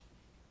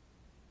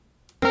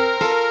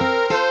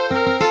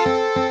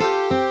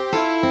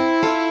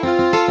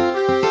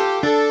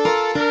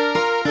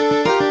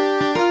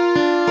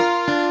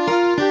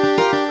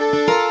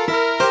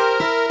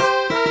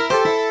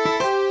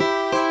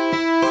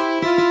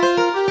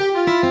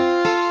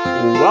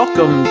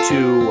welcome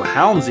to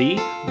Houndsy,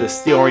 the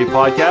Steel Army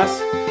podcast.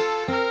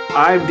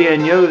 I'm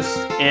Dan Yost,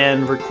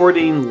 and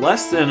recording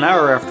less than an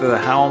hour after the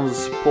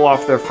Hounds pull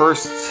off their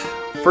first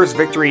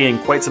victory in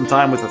quite some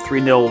time with a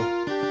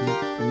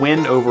 3-0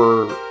 win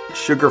over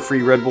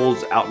sugar-free Red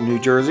Bulls out in New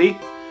Jersey.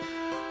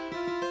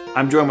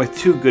 I'm joined with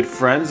two good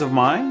friends of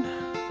mine.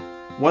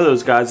 One of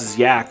those guys is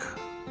Yak.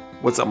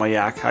 What's up, my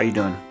Yak? How you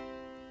doing?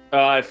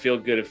 I feel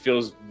good. It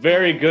feels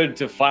very good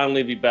to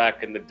finally be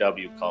back in the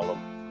W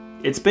column.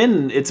 It's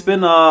been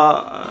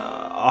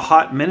a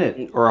hot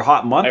minute or a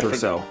hot month or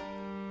so.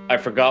 I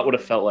forgot what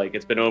it felt like.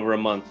 It's been over a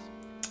month.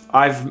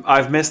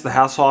 I've missed the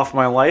Hasselhoff of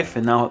my life,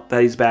 and now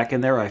that he's back in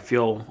there, I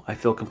feel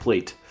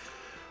complete.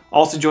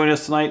 Also joining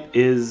us tonight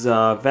is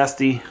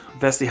Vesti.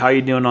 Vesti, how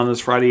you doing on this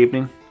Friday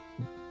evening?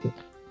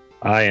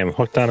 I am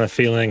hooked on a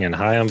feeling and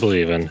high on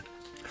believing.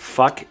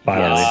 Fuck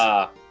finally.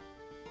 Yes.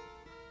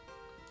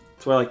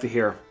 That's what I like to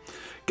hear.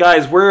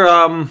 Guys,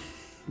 we're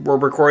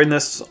recording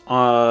this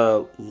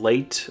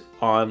late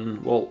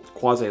on, well,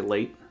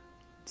 quasi-late.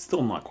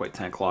 Still not quite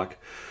 10 o'clock.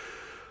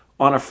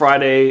 On a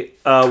Friday,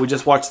 we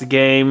just watched the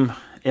game,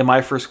 and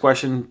my first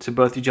question to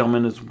both you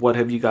gentlemen is, what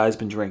have you guys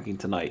been drinking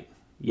tonight?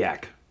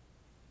 Yak.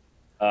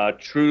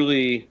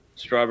 Truly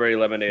strawberry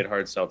lemonade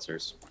hard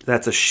seltzers.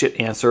 That's a shit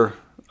answer.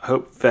 I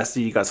hope,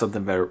 Vesti, you got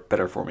something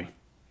better for me.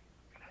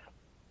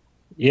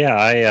 Yeah,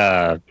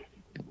 I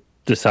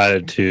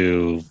decided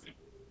to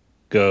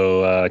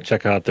go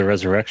check out the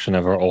resurrection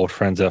of our old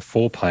friends at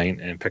Full Pint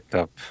and picked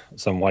up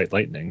some White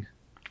Lightning.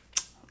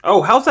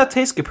 Oh, how's that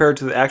taste compared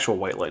to the actual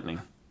White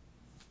Lightning?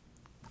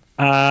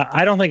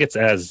 I don't think it's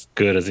as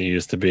good as it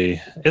used to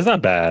be. It's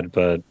not bad,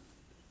 but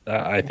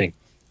I think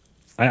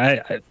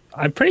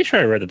I'm pretty sure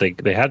I read that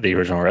they had the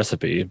original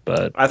recipe,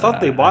 but I thought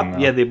they bought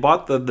they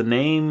bought the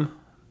name.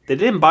 They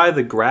didn't buy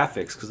the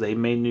graphics because they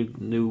made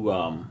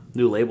new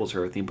labels or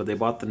everything, but they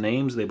bought the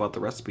names, they bought the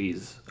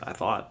recipes, I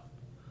thought.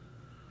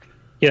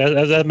 Yeah,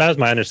 that was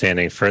my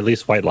understanding for at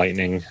least White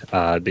Lightning.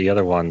 The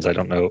other ones, I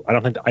don't know.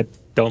 I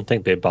don't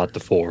think they bought the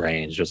full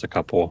range, just a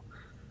couple.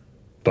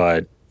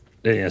 But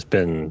it's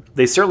been.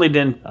 They certainly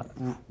didn't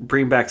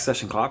bring back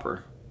Session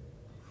Copper.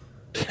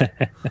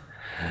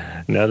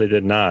 No, they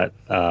did not.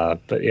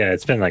 But yeah,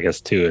 it's been, I guess,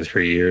 2 or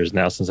 3 years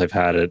now since I've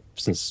had it.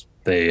 Since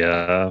they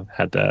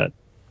had that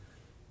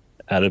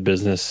out of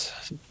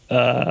business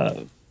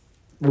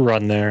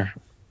run there.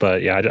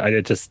 But yeah,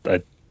 I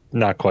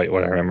not quite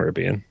what I remember it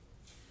being.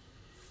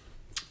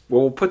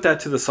 Well, we'll put that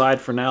to the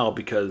side for now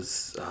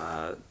because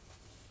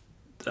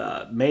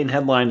main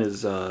headline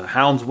is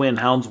Hounds win.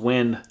 Hounds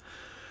win.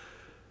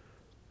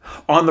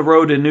 On the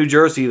road in New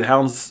Jersey, the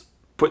Hounds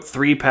put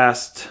 3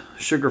 past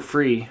Sugar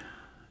Free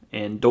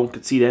and don't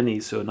concede any.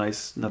 So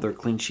another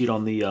clean sheet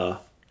on the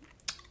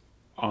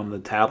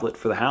tablet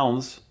for the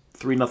Hounds.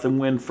 3-0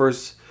 win.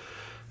 First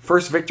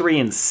victory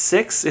in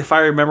 6, if I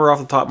remember off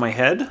the top of my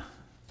head.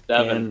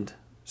 7. And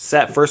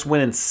first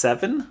win in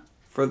 7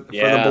 for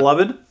the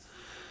beloved.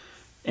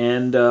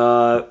 And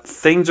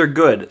things are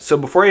good. So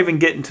before I even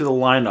get into the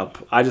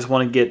lineup, I just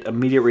want to get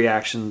immediate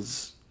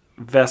reactions.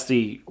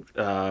 Vesti,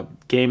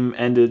 game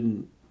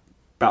ended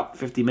about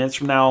 50 minutes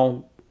from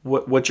now.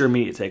 What's your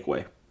immediate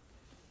takeaway?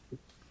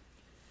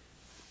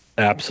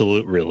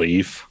 Absolute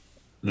relief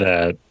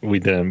that we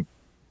didn't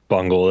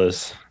bungle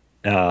this.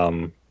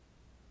 You'd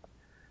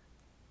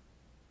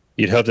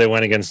hope they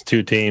went against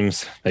 2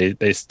 teams.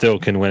 They still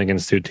can win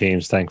against 2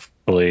 teams,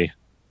 thankfully.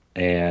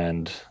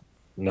 And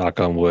knock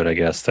on wood, I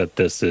guess, that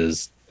this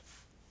is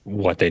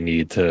what they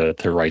need to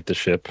right the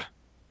ship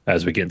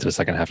as we get into the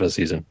second half of the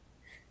season.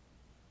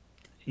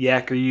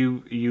 Yak, are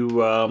you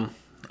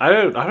I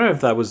don't know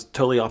if that was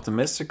totally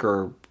optimistic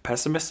or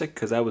pessimistic,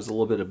 because that was a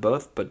little bit of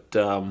both, but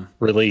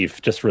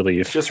relief. Just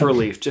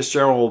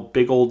general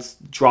big old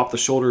drop the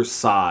shoulders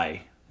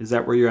sigh. Is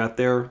that where you're at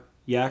there,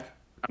 Yak?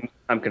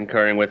 I'm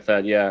concurring with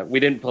that. Yeah, we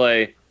didn't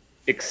play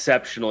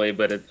exceptionally,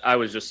 but I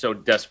was just so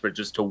desperate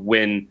just to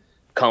win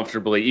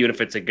comfortably, even if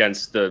it's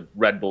against the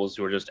Red Bulls,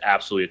 who are just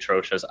absolutely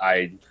atrocious.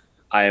 I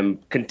am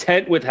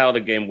content with how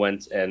the game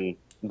went and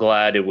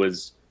glad it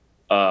was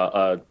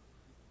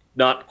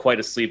not quite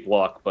a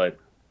sleepwalk, but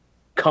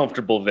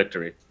comfortable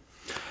victory.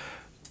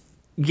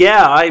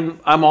 Yeah,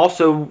 I'm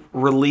also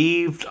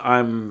relieved.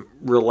 I'm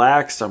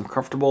relaxed. I'm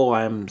comfortable.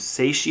 I'm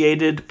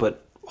satiated.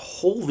 But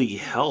holy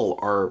hell,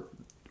 are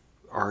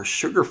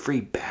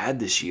Sugar-Free bad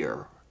this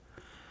year?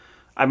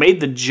 I made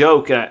the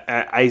joke.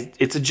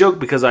 It's a joke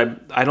because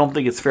I don't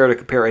think it's fair to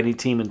compare any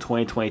team in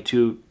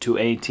 2022 to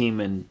any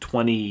team in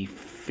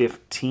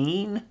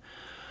 2015.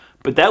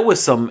 But that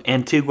was some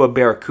Antigua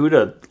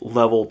Barracuda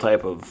level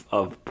type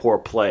of poor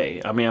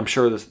play. I mean, I'm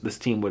sure this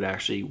team would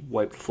actually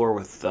wipe the floor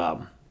with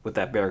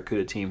that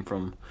Barracuda team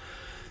from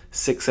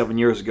 6-7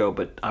 years ago.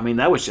 But I mean,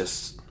 that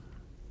was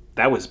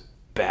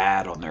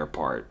bad on their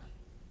part.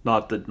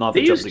 Not the jump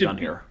the gun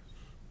here.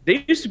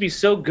 They used to be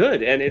so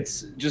good, and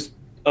it's just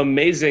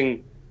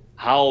amazing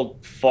how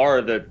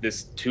far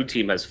this 2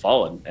 team has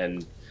fallen.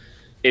 And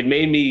it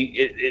made me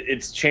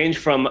it's changed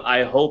from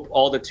I hope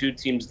all the 2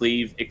 teams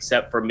leave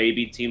except for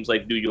maybe teams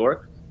like New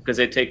York because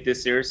they take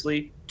this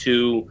seriously,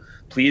 to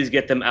please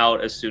get them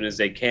out as soon as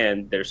they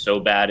can. They're so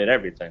bad at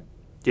everything.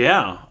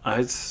 Yeah,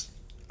 I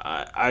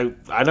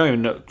don't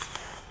even know.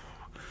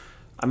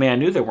 I mean, I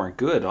knew they weren't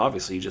good.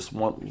 Obviously, just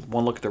one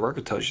look at the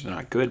record tells you they're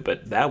not good.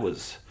 But that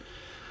was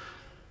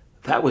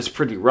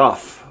pretty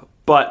rough.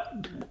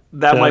 But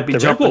that might be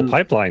The Red Bull jumping.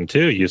 pipeline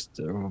too used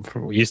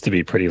to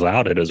be pretty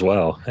lauded as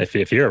well.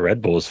 If you're a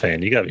Red Bulls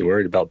fan, you got to be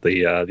worried about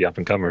the up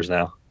and comers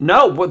now.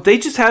 No, what they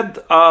just had.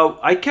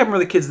 I can't remember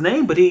the kid's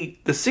name, but the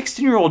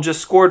 16-year-old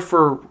just scored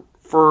for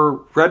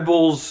Red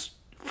Bulls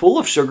full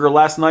of sugar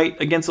last night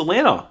against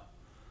Atlanta,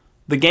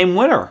 the game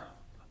winner.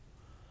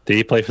 Did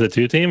he play for the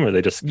 2 team, or are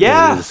they just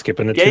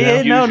skipping the 2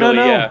 yeah, now? no.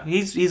 Usually, yeah.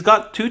 He's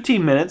got 2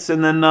 team minutes,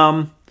 and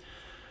then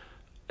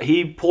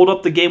he pulled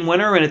up the game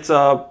winner, and it's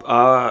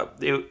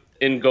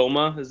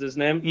Ngoma is his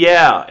name.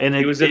 yeah, and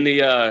He was in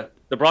the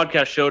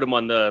broadcast showed him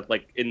on the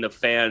in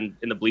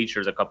the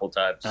bleachers a couple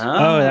times.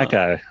 Oh, that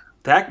guy.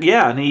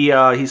 And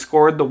he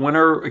scored the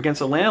winner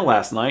against Atlanta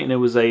last night, and it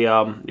was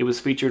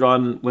featured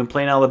on When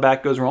Playing Out of the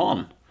Back Goes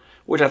Wrong,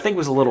 which I think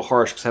was a little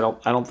harsh because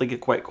I don't think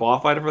it quite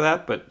qualified for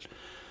that, but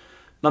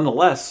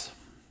nonetheless,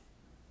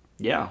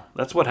 yeah,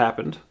 that's what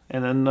happened.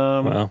 And then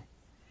Well,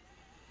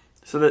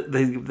 so that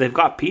they've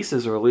got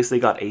pieces, or at least they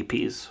got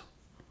APs.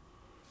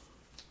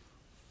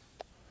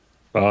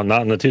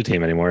 not in the 2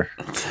 team anymore.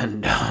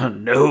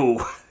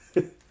 No,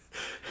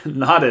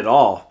 not at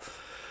all.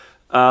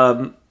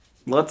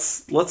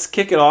 Let's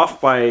kick it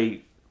off by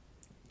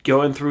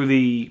going through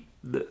the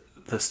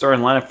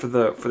starting lineup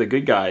for the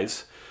good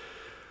guys.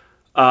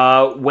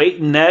 Wait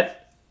and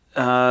net,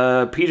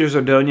 Peters,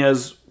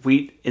 Ordonez,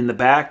 Wheat in the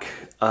back,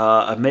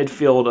 a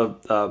midfield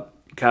of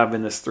kind of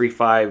in this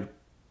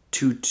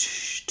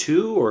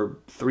 3-5-2-2 or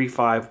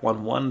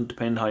 3-5-1-1,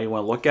 depending on how you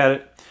want to look at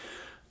it.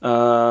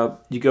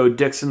 You go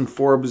Dixon,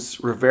 Forbes,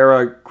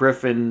 Rivera,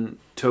 Griffin,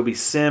 Toby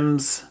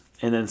Sims,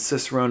 and then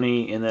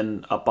Cicerone, and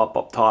then up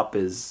top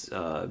is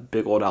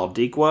big old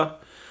Aldequa.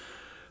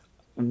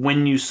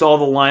 When you saw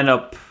the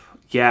lineup,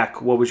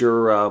 Yak, what was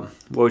your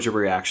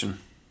reaction?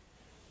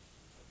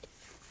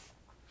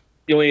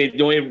 The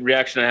only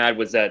reaction I had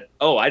was that,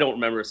 I don't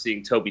remember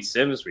seeing Toby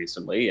Sims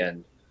recently,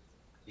 and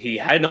he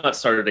had not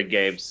started a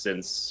game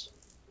since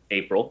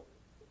April,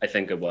 I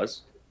think it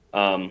was.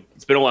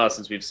 It's been a while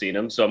since we've seen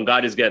him, so I'm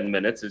glad he's getting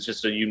minutes. It's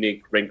just a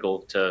unique wrinkle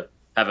to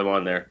have him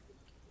on there.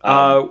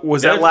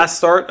 Was that last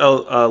start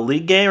a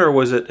league game, or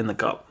was it in the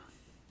cup?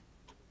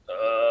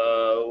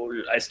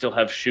 I still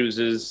have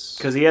Shoes'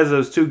 Because he has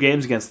those 2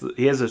 games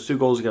he has those 2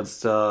 goals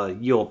against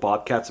Yale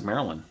Bobcats of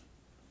Maryland.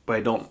 But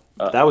I don't.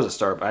 That was a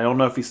start. I don't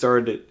know if he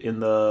started it in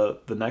the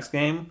next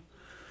game.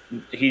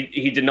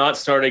 He did not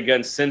start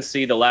against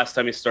Cincy. The last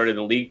time he started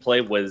in league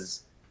play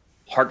was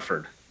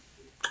Hartford.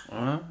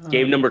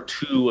 Game number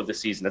 2 of the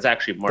season. That's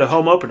actually March. The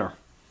home opener.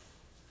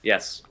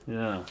 Yes.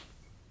 Yeah.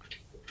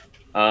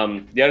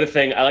 The other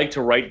thing, I like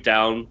to write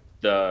down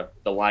the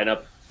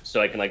lineup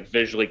so I can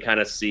visually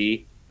kind of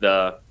see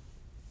the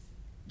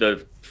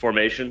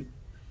formation.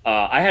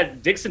 I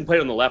had Dixon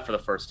played on the left for the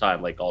first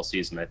time all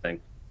season. I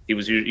think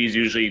he's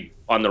usually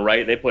on the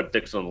right. They put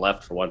Dixon on the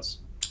left for once.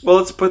 Well,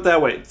 let's put it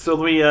that way. So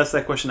let me ask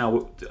that question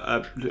now.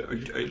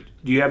 Do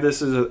you have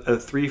this as a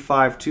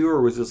 3-5-2,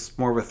 or was this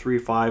more of a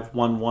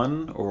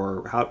 3-5-1-1,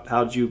 or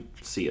how did you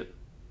see it?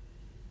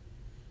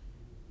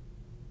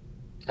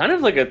 Kind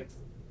of like a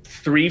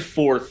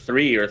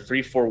 3-4-3 or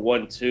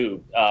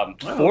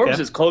 3-4-1-2. Forbes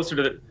is closer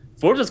to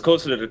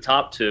the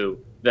top 2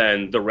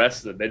 than the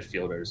rest of the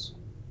midfielders.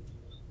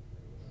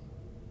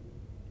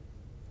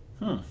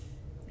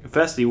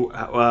 Festi,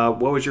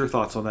 what was your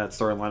thoughts on that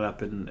starting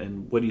lineup,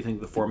 and what do you think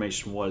the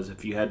formation was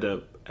if you had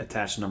to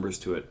attach numbers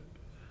to it?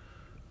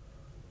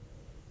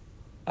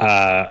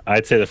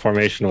 I'd say the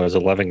formation was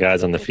 11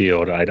 guys on the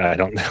field. I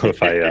don't know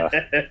if I.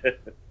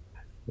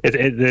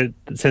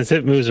 Since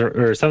it moves,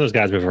 or some of those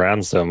guys move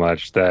around so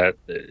much that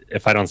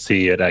if I don't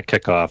see it at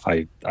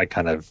kickoff, I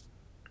kind of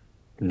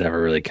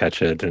never really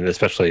catch it, and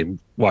especially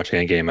watching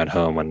a game at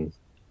home when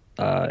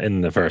in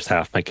the first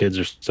half my kids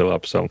are still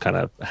up, so I'm kind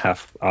of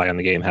half eye on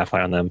the game, half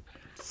eye on them.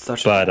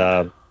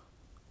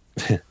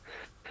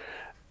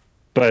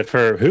 But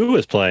for who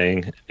was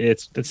playing,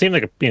 it seemed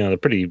like a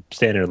pretty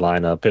standard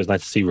lineup. It was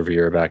nice to see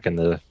Rivera back in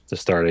the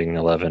starting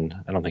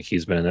 11. I don't think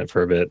he's been in it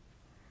for a bit,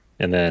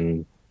 and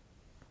then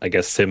I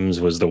guess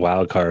Sims was the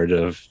wild card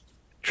of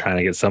trying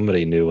to get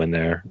somebody new in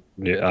there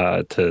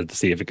to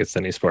see if it gets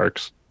any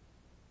sparks.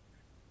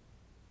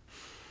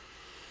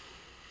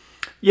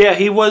 Yeah,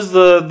 he was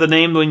the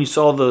name when you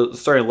saw the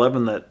starting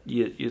 11 that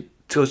you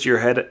tilted your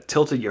head at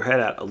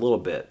a little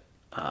bit.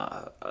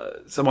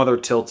 Some other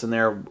tilts in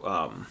there,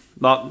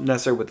 not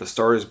necessarily with the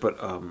Stars, but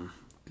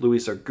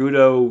Luis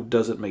Argudo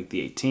doesn't make the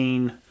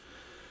 18.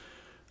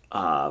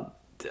 I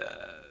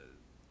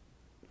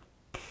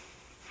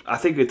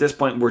think at this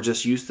point we're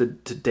just used to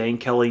Dane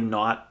Kelly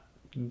not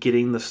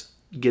getting the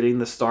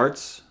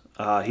starts.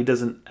 He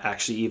doesn't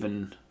actually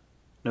even.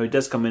 No, he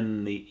does come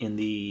in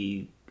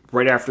the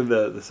right after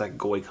the second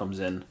goal. He comes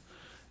in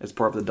as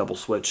part of the double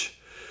switch.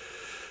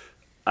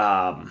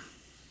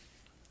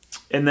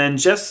 And then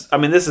just, I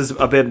mean, this is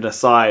a bit of an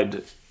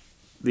aside.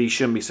 You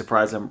shouldn't be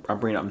surprised I'm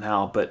bringing it up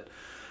now, but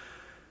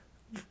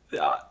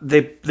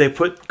they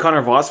put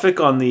Connor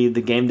Vosvik on the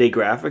game day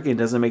graphic and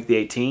doesn't make the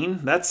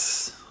 18.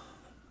 That's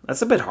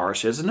a bit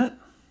harsh, isn't it?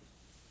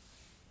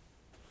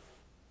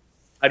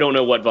 I don't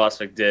know what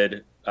Vosvik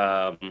did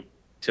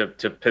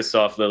to piss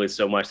off Lily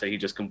so much that he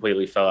just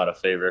completely fell out of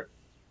favor.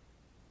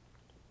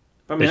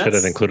 I They should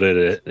have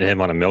included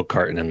him on a milk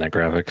carton in that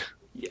graphic.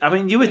 I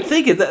mean, you would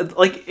think that,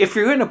 like, if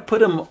you're going to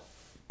put him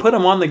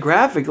on the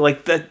graphic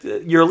like that,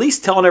 you're at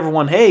least telling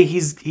everyone, hey,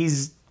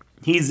 he's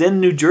in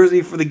New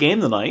Jersey for the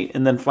game tonight,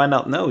 and then find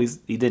out no,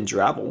 he didn't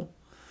travel.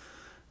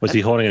 Was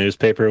he holding a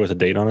newspaper with a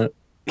date on it?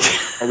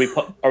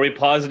 Are we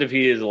positive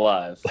he is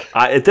alive?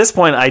 At this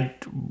point,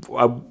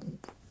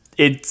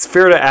 it's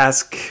fair to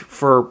ask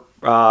for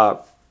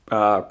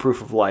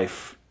proof of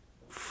life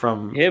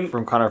from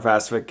Connor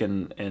Vosvik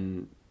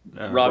and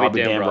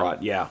Robbie Dambrot.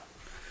 Yeah.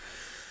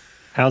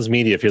 Hounds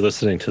Media, if you're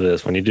listening to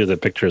this, when you do the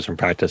pictures from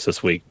practice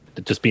this week,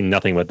 just be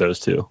nothing but those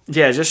two.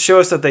 Yeah, just show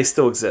us that they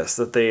still exist,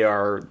 that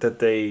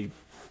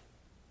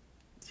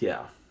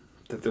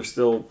they're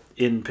still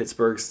in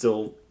Pittsburgh,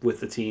 still with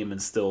the team,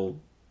 and still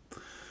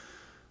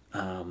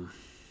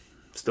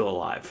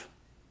alive.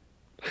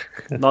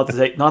 not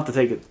to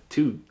take it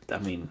too. I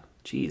mean,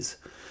 geez.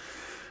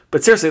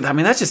 But seriously, I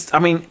mean, that's just. I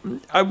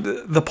mean,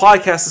 the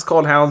podcast is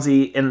called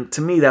Houndsy, and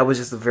to me, that was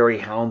just a very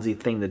Houndsy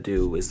thing to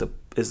do. Is to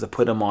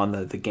put him on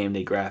the game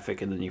day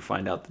graphic, and then you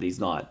find out that he's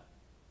not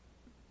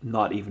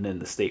even in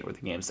the state where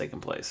the game's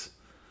taking place.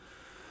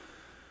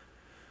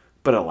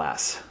 But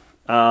alas,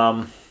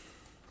 on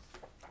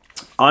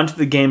to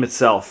the game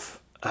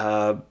itself.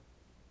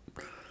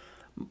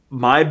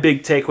 My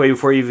big takeaway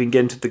before you even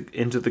get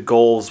into the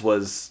goals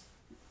was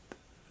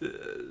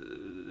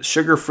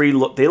Sugar Free.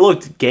 They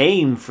looked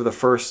game for the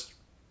first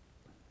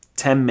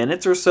 10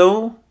 minutes or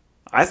so.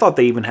 I thought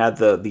they even had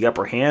the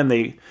upper hand.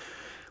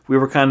 We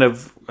were kind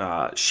of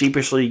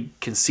sheepishly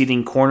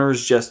conceding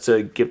corners just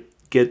to get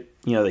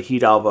the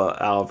heat out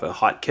of a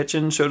hot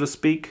kitchen, so to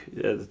speak,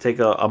 to take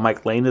a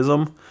Mike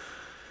Laneism.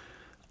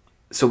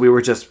 So we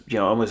were just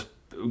almost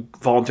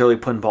voluntarily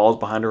putting balls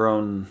behind our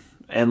own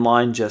end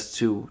line just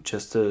to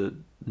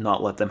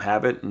not let them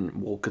have it,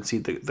 and we'll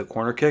concede the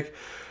corner kick.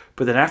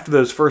 But then after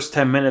those first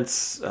 10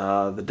 minutes,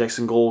 the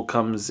Dixon goal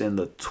comes in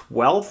the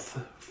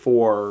 12th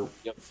for.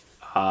 Yep.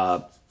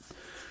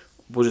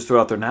 We'll just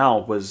throw out there now,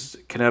 was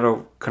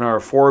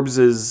Kanaro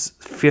Forbes'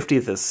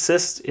 50th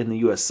assist in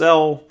the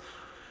USL.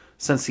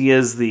 Since he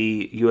is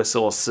the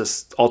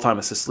USL all-time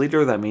assist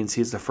leader, that means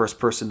he's the first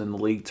person in the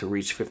league to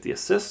reach 50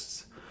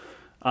 assists.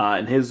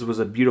 And his was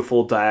a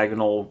beautiful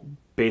diagonal,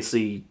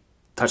 basically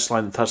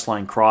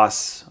touchline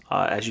cross.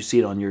 As you see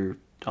it on your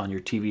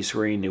TV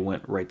screen, it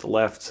went right to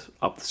left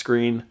up the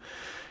screen,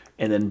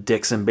 and then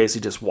Dixon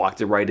basically just walked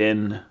it right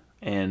in,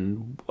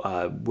 and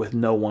with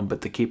no one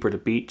but the keeper to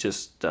beat,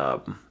 just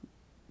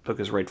took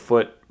his right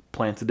foot,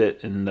 planted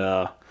it, and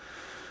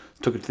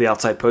took it to the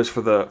outside post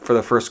for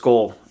the first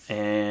goal.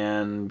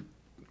 And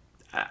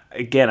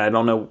again, I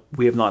don't know,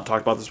 we have not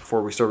talked about this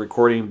before we started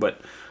recording,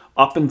 but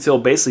up until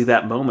basically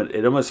that moment,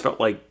 it almost felt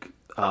like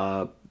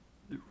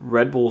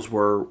Red Bulls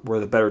were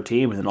the better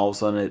team, and then all of a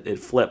sudden it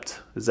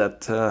flipped. Is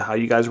that how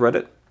you guys read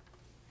it?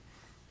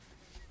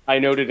 I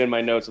noted in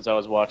my notes as I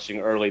was watching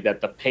early that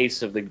the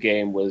pace of the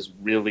game was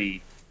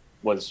really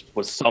was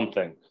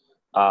something.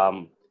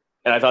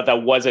 And I thought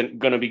that wasn't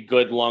going to be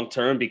good long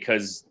term,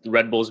 because the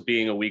Red Bulls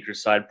being a weaker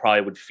side probably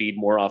would feed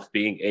more off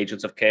being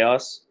agents of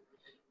chaos.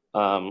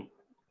 So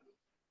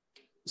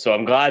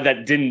I'm glad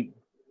that didn't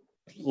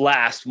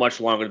last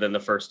much longer than the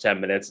first 10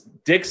 minutes.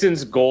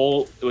 Dixon's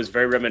goal, it was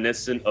very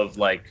reminiscent of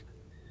the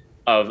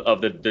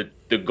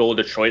goal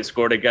Detroit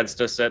scored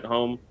against us at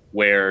home,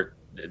 where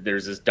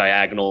there's this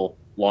diagonal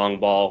long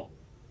ball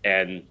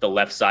and the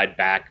left side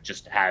back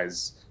just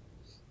has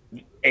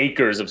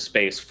acres of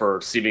space for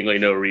seemingly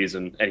no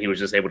reason, and he was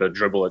just able to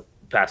dribble it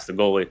past the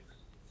goalie.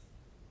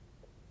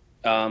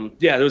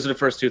 Those are the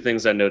first two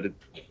things I noted.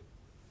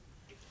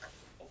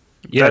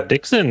 Yeah,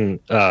 Dixon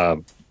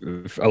for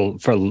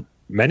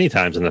many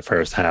times in the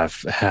first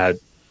half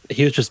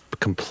he was just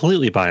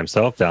completely by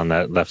himself down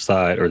that left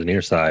side or the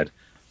near side.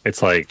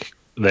 It's like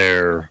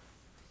I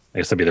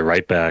guess it'd be the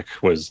right back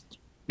was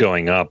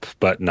going up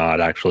but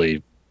not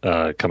actually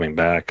coming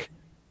back,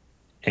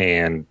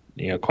 and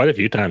quite a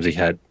few times he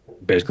had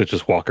basically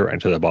just walk right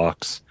into the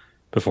box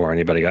before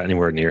anybody got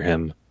anywhere near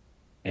him.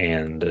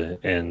 And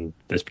in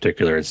this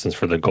particular instance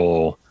for the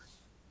goal,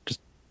 just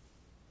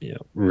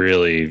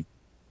really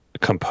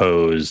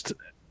composed,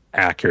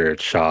 accurate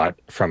shot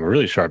from a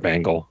really sharp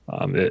angle.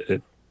 A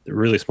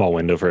really small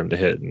window for him to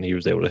hit, and he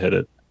was able to hit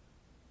it.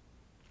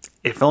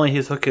 If only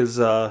he took his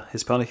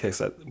penalty kicks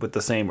with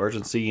the same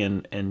urgency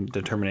and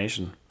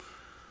determination.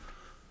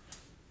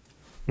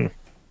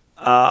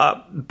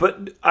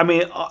 But I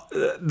mean,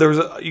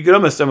 you could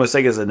almost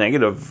take it as a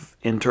negative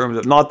in terms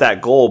of not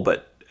that goal,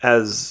 but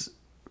as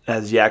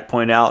Yak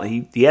pointed out,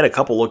 he had a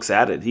couple looks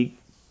at it. He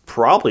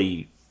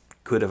probably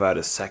could have had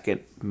a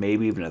second,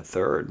 maybe even a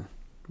third.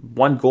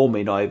 One goal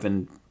may not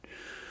even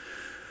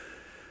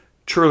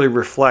truly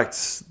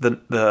reflects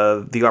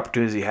the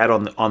opportunities he had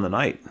on the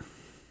night.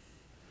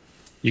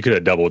 You could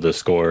have doubled the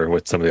score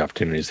with some of the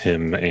opportunities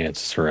him and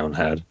Cicerone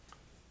had.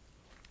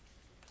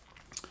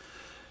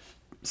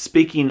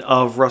 Speaking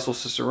of Russell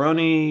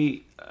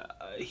Cicerone,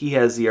 he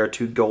has the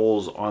R2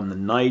 goals on the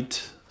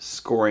night,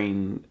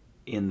 scoring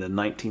in the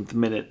 19th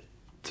minute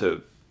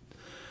to,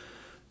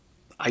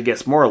 I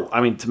guess,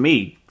 to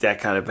me,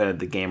 that kind of ended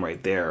the game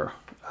right there.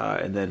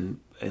 And then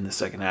in the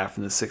second half,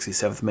 in the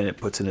 67th minute,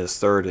 puts in his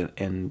third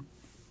and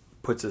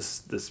puts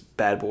this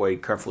bad boy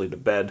comfortably to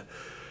bed.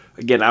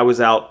 Again, I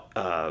was out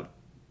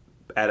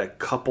at a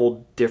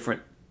couple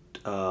different.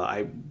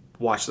 I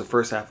watched the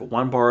first half at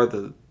one bar.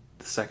 The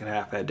second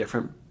half at a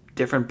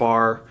different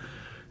bar.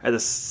 At the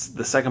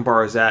second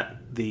bar is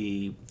at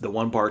the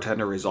one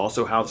bartender is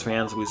also Hounds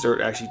fans. We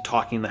start actually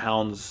talking the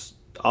Hounds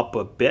up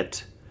a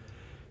bit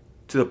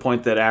to the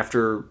point that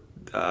after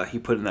he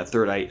put in that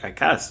third, I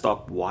kind of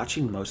stopped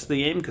watching most of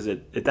the game because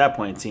at that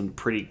point it seemed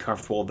pretty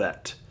comfortable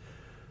that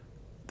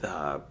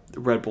the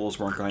Red Bulls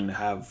weren't going to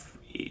have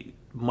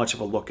much of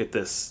a look at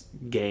this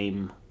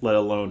game, let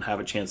alone have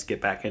a chance to get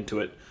back into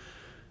it.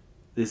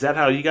 Is that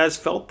how you guys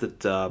felt,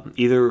 that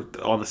either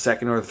on the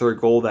second or the third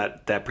goal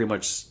that pretty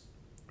much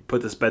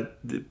put this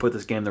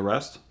game to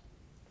rest?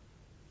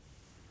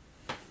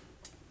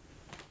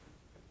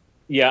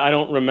 Yeah, I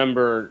don't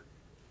remember.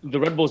 The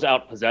Red Bulls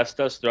outpossessed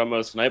us throughout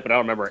most of the night, but I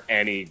don't remember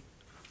any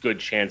good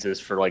chances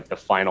for like the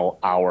final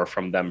hour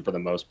from them for the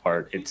most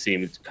part. It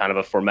seemed kind of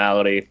a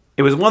formality.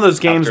 It was one of those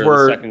games after the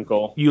where second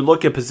goal. you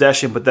look at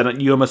possession, but then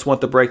you almost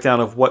want the breakdown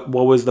of what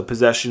was the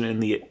possession in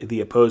the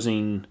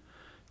opposing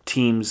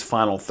team's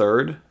final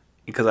third,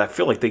 because I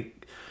feel like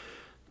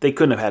they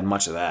couldn't have had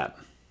much of that.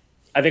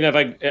 I think if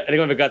I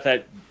got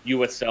that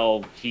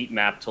USL heat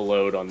map to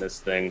load on this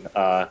thing,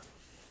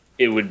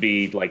 it would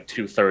be like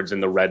 2/3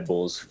 in the Red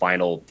Bulls'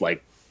 final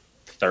like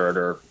third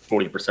or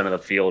 40% of the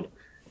field.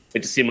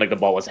 It just seemed like the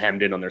ball was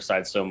hemmed in on their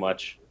side so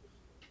much.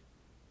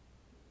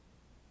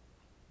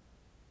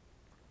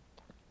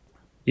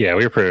 Yeah,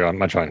 we were pretty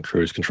much on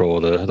cruise control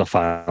the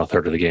final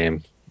third of the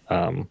game.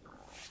 When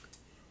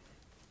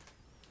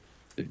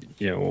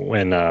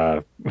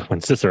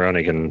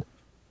Cicerone can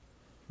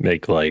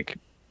make like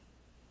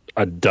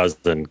a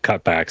dozen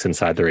cutbacks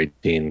inside their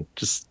 18,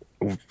 just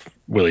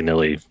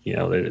willy-nilly,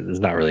 there's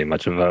not really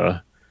much of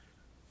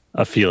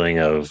a feeling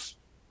of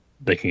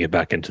they can get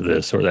back into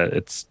this, or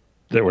that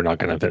we're not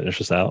going to finish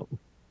this out.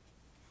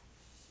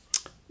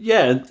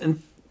 Yeah,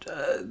 and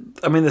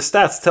the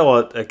stats tell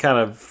a kind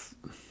of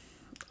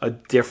a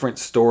different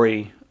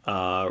story.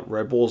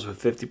 Red Bulls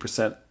with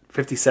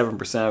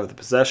 57% of the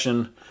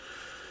possession,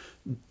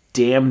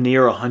 damn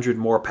near 100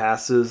 more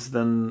passes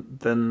than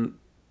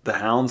the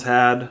Hounds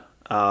had.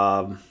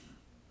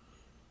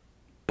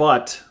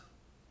 But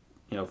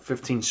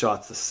 15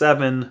 shots to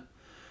 7.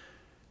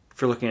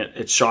 If you're looking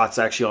at shots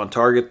actually on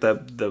target,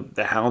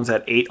 the Hounds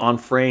had 8 on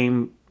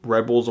frame.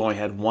 Red Bulls only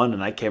had 1,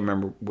 and I can't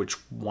remember which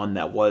one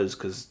that was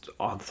because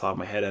off the top of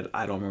my head,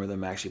 I don't remember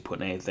them actually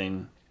putting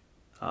anything.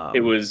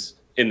 It was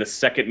in the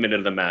second minute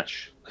of the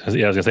match.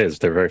 Yeah, I was gonna say it's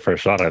their very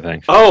first shot, I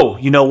think. Oh,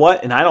 you know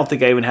what? And I don't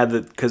think I even had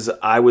because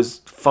I was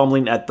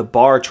fumbling at the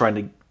bar trying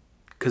to,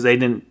 because I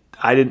didn't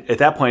at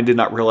that point I did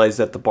not realize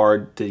that the bar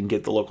didn't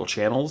get the local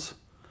channels.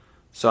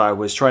 So I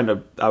was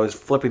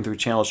flipping through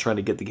channels trying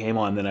to get the game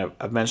on. And then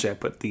eventually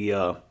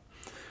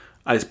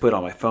I just put it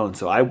on my phone.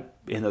 So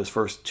in those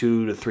first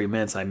 2 to 3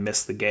 minutes, I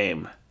missed the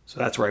game. So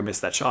that's where I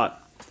missed that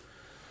shot.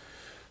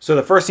 So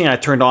the first thing I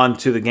turned on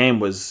to the game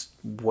was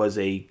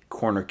a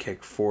corner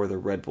kick for the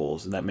Red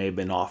Bulls, and that may have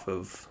been off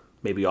of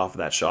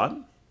that shot.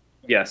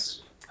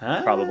 Yes,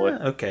 probably.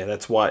 Okay,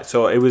 that's why.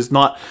 So it was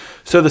not.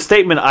 So the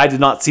statement "I did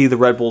not see the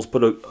Red Bulls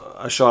put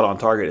a shot on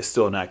target" is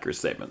still an accurate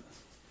statement.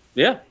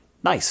 Yeah,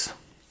 nice.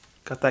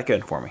 Got that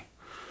going for me.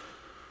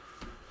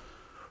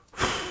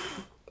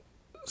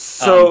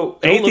 So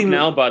don't look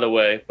now, by the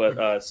way,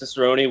 but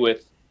Cicerone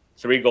with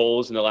 3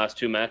 goals in the last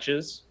 2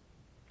 matches.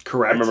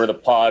 Correct. I remember the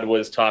pod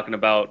was talking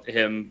about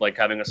him like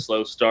having a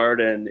slow start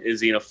and is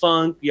he in a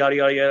funk, yada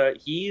yada yada.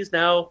 He's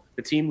now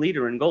the team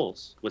leader in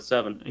goals with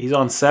 7. He's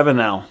on 7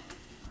 now.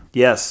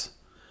 Yes.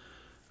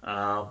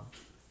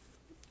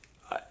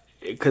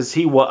 Because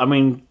he was.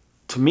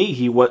 To me,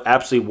 he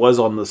absolutely was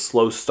on the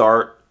slow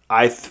start.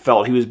 I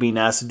felt he was being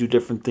asked to do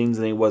different things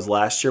than he was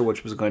last year,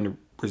 which was going to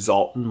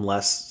result in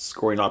less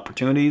scoring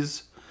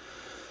opportunities.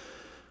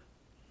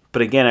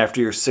 But again, after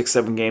you're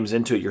 6-7 games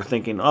into it, you're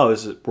thinking,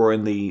 we're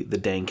in the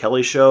Dane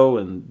Kelly show,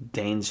 and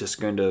Dane's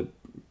just going to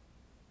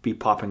be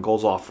popping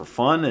goals off for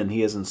fun, and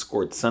he hasn't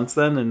scored since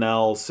then. And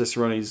now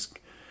Cicerone's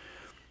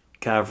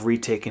kind of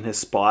retaken his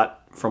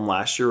spot from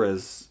last year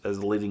as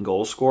the leading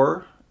goal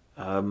scorer.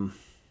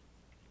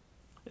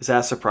 Is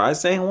that a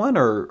surprise to anyone,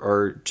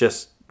 or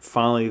just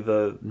finally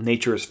the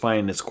nature is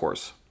finding its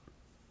course?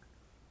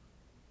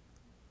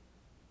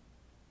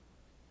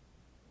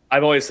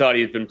 I've always thought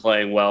he's been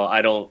playing well.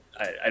 I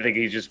think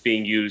he's just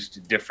being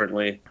used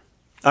differently.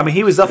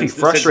 He was definitely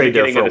frustrated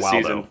there for a while,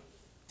 season. though.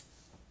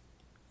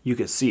 You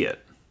could see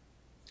it.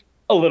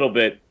 A little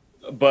bit.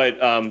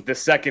 But the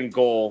second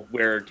goal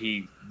where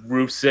he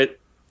roofs it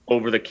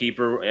over the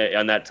keeper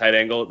on that tight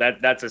angle,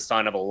 that's a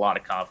sign of a lot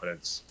of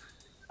confidence.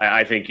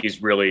 I think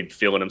he's really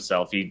feeling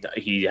himself.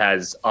 He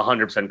has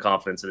 100%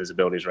 confidence in his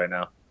abilities right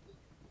now.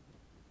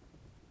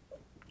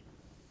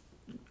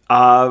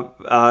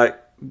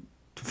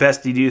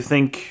 Vesti, do you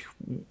think,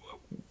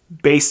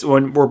 based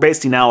when we're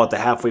basically now at the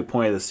halfway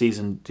point of the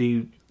season,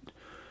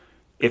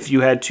 if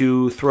you had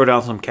to throw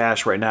down some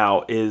cash right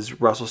now,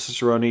 is Russell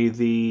Cicerone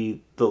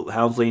the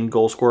Hounds leading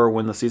goal scorer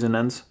when the season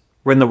ends?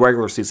 When the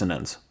regular season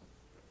ends?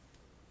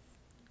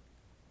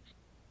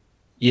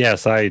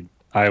 Yes, I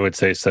would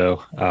say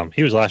so.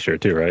 He was last year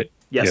too, right?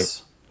 Yes.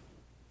 Yep.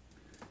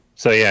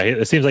 So yeah,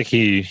 it seems like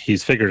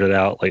he's figured it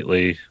out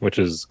lately, which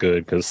is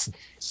good because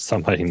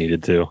somebody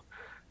needed to.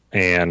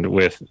 And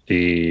with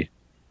the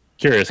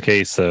curious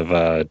case of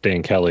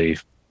Dan Kelly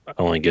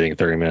only getting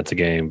 30 minutes a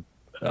game,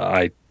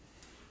 I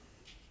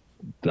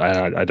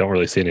don't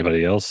really see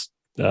anybody else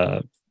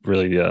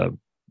really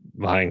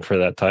vying for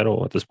that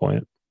title at this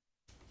point.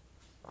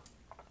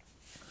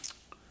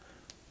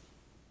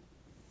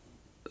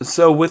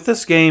 So with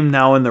this game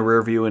now in the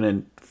rear view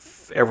and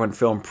everyone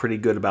feeling pretty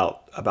good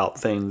about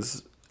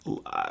things,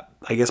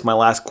 I guess my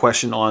last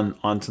question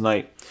on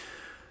tonight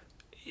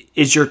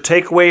is your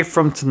takeaway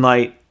from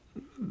tonight: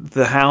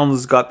 the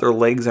Hounds got their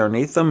legs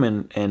underneath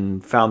them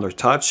and found their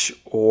touch,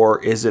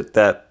 or is it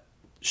that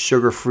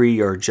Sugar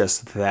Free are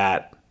just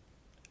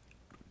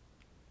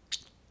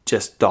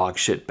dog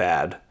shit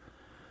bad?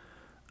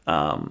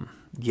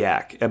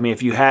 Yak. I mean,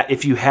 if you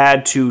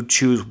had to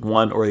choose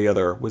one or the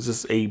other, was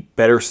this a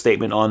better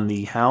statement on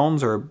the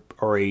Hounds or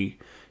a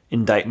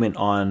indictment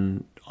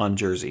on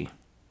Jersey?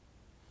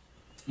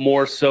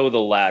 More so the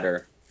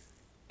latter.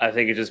 I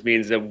think it just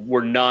means that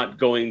we're not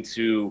going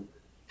to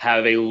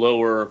have a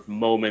lower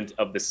moment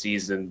of the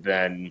season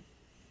than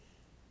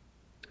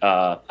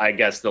I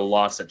guess the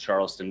loss at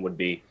Charleston would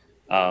be.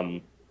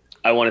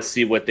 I want to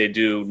see what they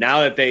do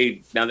now that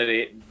they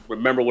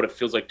remember what it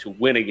feels like to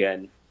win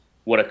again,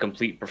 what a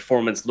complete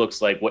performance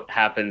looks like, what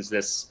happens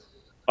this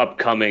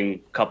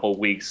upcoming couple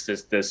weeks.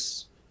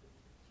 This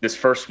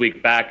first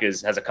week back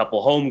has a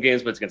couple home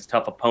games, but it's against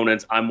tough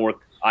opponents.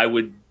 I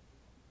would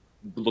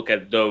look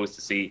at those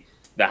to see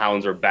the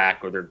Hounds are back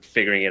or they're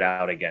figuring it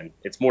out again.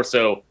 It's more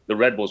so the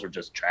Red Bulls were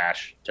just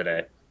trash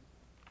today.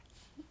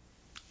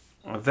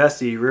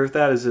 Vesti, you agree with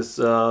that? Is this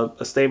a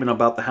statement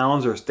about the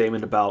Hounds or a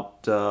statement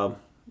about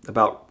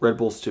Red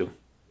Bulls too?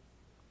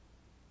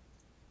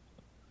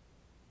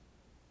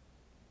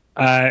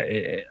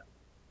 I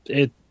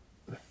think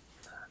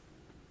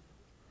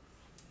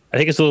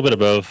it's a little bit of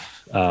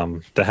both.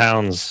 The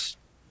Hounds,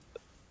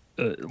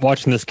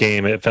 watching this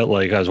game, it felt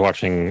like I was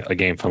watching a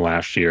game from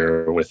last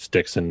year with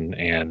Dixon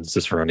and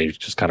Cicerone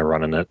just kind of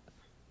running it.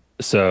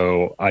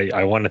 So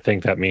I want to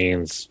think that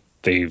means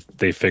they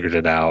figured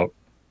it out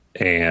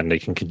and they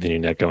can continue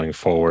that going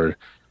forward.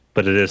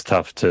 But it is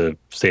tough to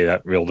say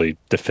that really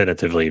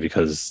definitively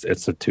because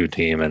it's a two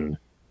team, and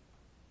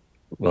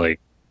like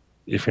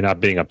if you're not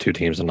being up two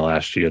teams in the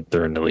last year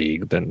they're in the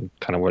league, then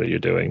kind of what are you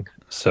doing?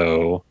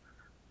 So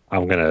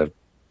I'm gonna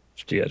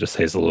just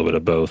say it's a little bit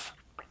of both,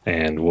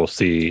 and we'll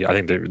see. I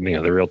think the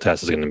real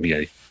test is going to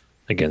be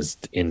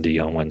against Indy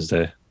on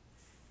Wednesday.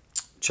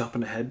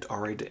 Jumping ahead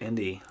already to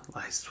Indy,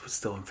 I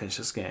still haven't finished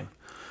this game.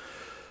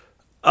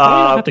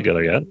 Not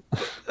together yet.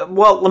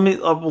 Well,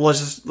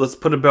 let's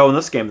put a bow in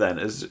this game then.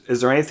 Is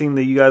there anything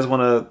that you guys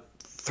want to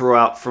throw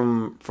out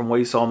from what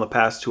you saw in the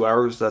past 2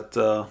 hours that's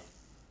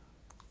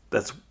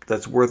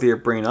worthy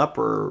of bringing up,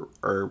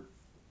 or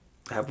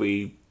have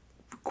we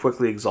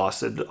quickly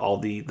exhausted all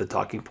the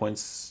talking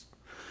points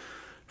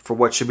for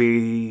what should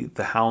be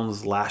the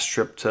Hounds' last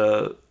trip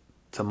to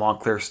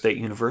Montclair State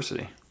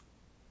University?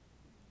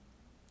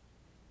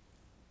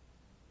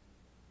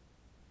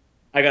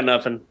 I got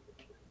nothing.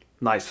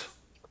 Nice.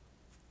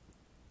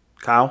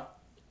 Kyle?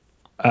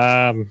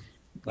 I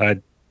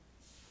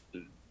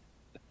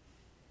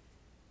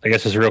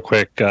guess just real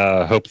quick,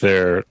 hope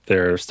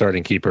their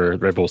starting keeper,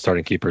 Red Bull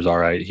starting keeper, is all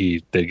right.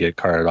 He did get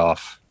carted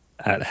off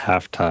at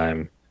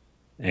halftime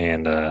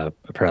and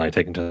apparently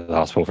taken to the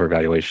hospital for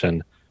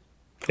evaluation.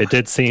 It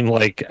did seem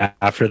like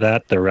after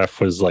that, the ref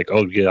was like,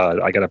 "Oh yeah,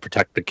 I got to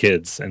protect the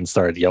kids," and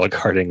started yellow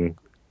carding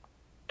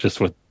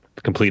just with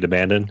complete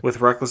abandon. With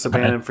reckless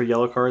abandon for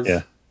yellow cards?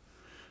 Yeah.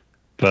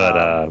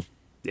 But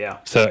yeah.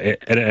 So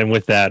and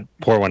with that,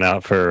 pour one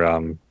out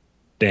for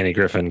Danny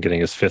Griffin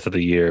getting his 5th of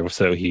the year,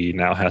 so he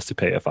now has to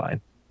pay a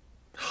fine.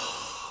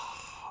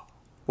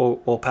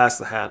 We'll pass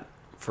the hat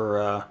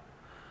for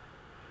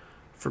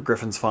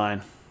Griffin's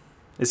fine.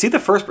 Is he the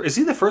first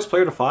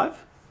player to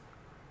 5?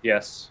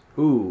 Yes.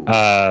 Ooh.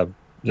 Well,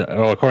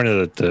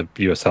 according to the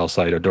USL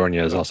site,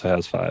 Ordonez also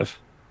has 5.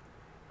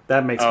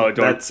 That makes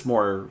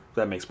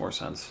more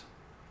sense.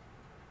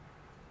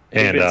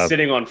 He's And been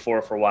sitting on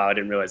 4 for a while. I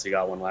didn't realize he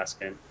got one last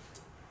game.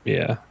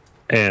 Yeah.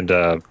 And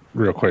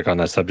real quick on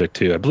that subject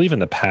too, I believe in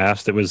the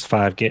past it was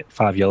 5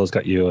 yellows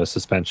got you a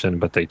suspension,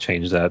 but they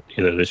changed that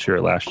either this year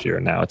or last year.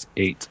 And now it's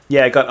 8.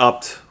 Yeah, it got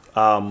upped.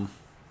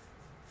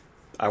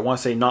 I want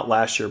to say not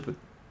last year, but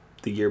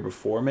the year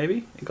before.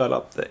 Maybe it got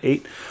up to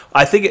 8.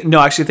 I think no.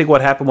 Actually, I think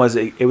what happened was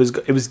it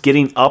was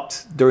getting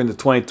upped during the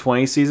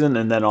 2020 season,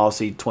 and then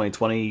obviously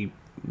 2020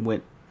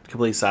 went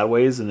completely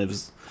sideways, and it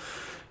was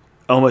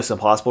almost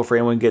impossible for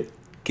anyone to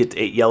get to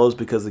 8 yellows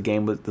because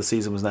the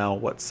season was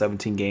now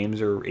 17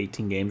 games or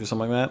 18 games or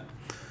something like that.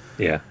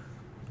 Yeah.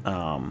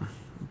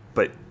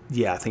 But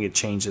yeah, I think it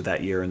changed it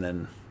that year, and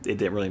then it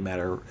didn't really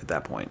matter at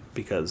that point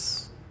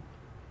because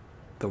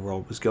the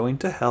world was going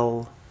to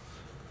hell.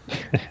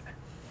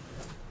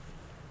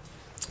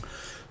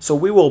 So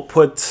we will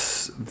put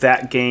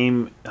that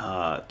game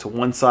to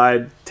one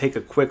side, take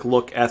a quick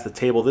look at the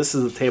table. This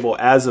is the table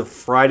as of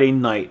Friday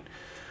night.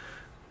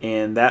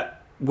 And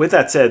with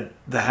that said,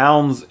 the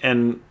Hounds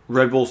and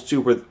Red Bulls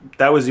too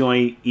that was the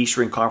only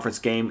Eastern Conference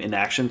game in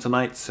action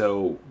tonight.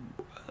 So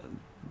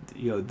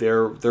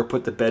they're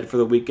put to bed for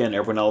the weekend.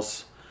 Everyone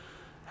else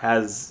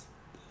has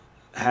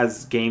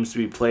games to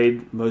be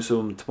played. Most of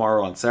them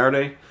tomorrow on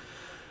Saturday.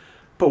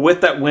 But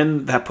with that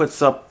win, that puts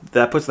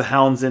the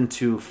Hounds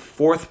into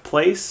 4th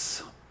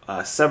place.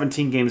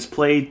 17 games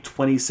played,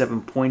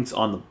 27 points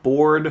on the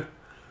board.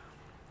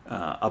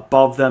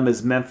 Above them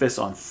is Memphis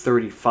on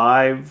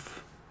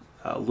 35,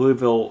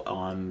 Louisville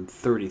on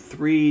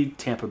 33,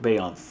 Tampa Bay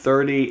on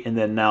 30, and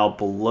then now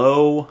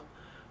below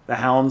the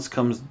Hounds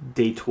comes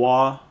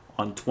Detroit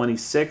on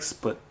 26,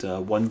 but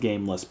 1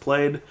 game less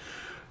played.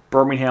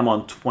 Birmingham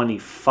on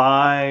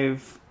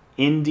 25,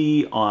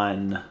 Indy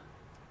on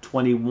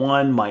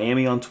 21,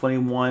 Miami on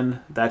 21.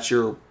 That's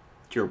your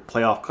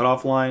playoff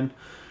cutoff line.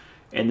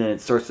 And then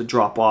it starts to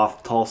drop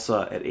off.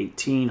 Tulsa at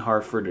 18,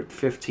 Hartford at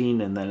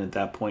 15, and then at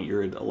that point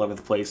you're at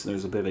 11th place, and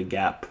there's a bit of a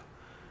gap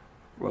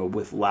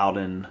with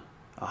Loudoun,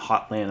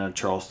 Hotlanta,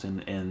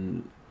 Charleston,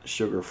 and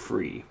Sugar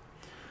Free.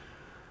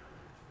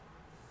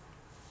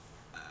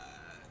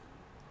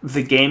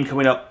 The game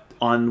coming up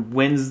on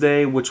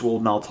Wednesday, which we'll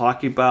now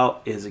talk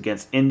about, is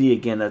against Indy.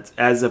 Again, that's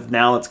as of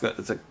now, it's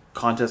a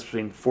contest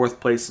between 4th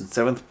place and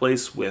 7th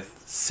place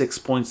with 6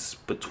 points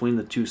between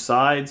the two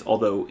sides,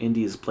 although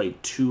Indy has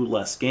played 2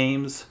 less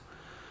games.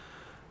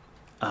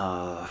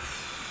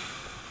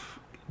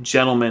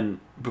 Gentlemen,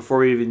 before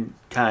we even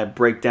kind of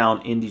break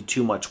down Indy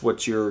too much,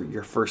 what's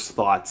your first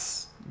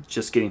thoughts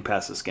just getting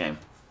past this game?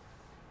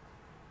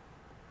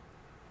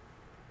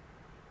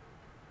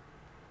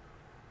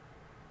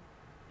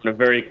 On a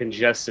very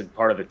congested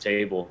part of the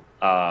table,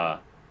 now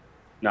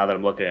that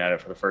I'm looking at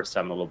it for the first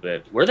time in a little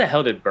bit, where the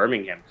hell did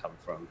Birmingham come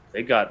from?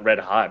 They got red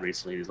hot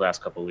recently these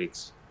last couple of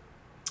weeks.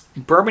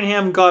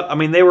 Birmingham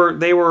they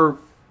were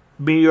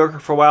mediocre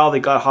for a while. They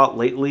got hot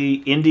lately.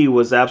 Indy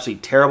was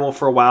absolutely terrible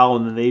for a while,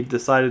 and then they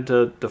decided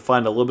to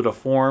find a little bit of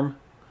form.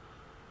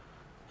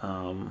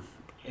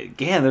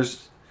 Again,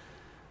 there's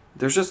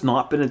just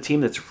not been a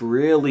team that's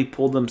really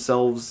pulled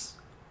themselves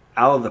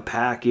out of the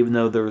pack, even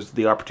though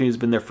the opportunity's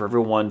been there for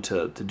everyone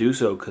to do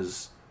so,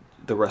 because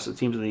the rest of the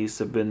teams in the East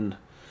have been,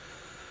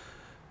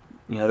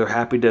 they're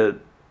happy to,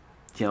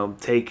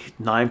 take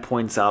 9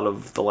 points out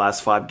of the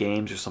last 5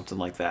 games or something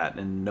like that,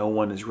 and no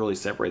one has really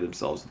separated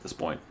themselves at this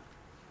point.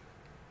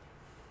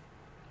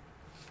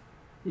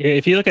 Yeah,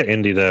 if you look at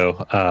Indy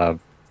though,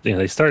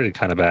 they started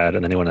kind of bad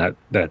and then they went on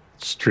that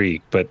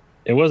streak, but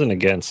it wasn't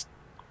against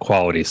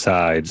quality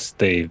sides.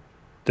 They've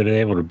been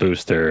able to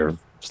boost their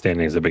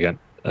standings a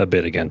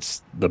bit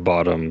against the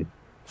bottom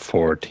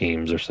 4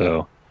 teams or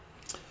so.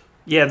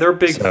 Yeah, they're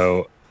big.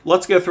 So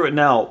let's go through it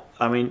now.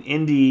 I mean,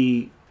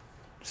 Indy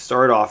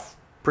started off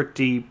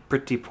pretty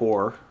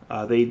poor.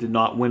 They did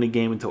not win a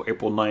game until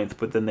April 9th,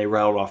 but then they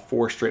rattled off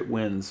 4 straight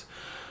wins.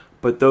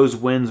 But those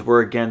wins were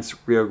against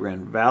Rio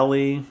Grande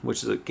Valley,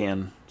 which is,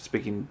 again,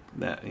 speaking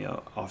that,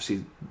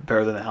 obviously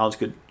better than the Hounds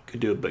could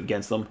do it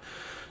against them.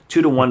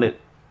 2-1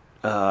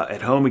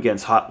 at home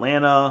against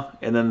Hotlanta,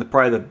 and then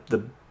probably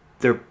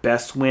their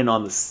best win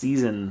on the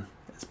season,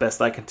 as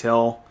best I can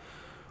tell,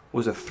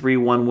 was a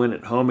 3-1 win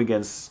at home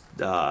against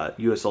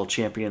USL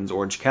champions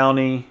Orange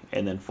County,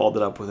 and then followed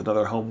it up with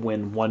another home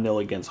win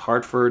 1-0 against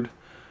Hartford,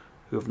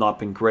 who have not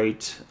been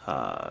great.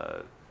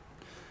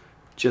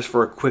 Just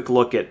for a quick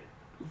look at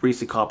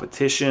recent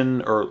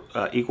competition, or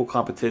equal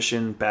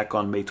competition, back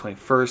on May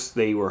 21st,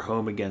 they were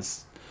home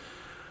against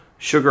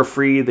Sugar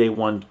Free. They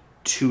won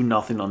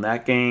 2-0 on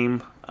that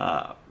game.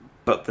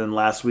 But then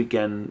last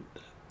weekend,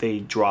 they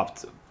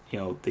dropped,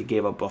 they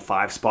gave up a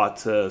 5 spot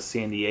to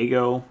San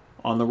Diego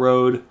on the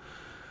road.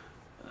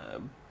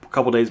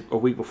 A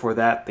week before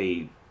that,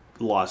 they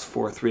lost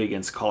 4-3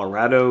 against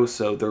Colorado.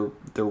 So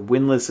they're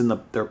winless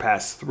in their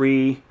past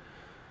 3.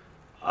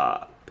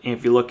 And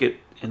if you look at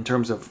in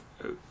terms of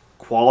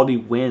quality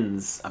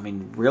wins, I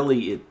mean,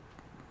 really,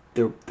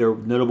 their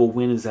notable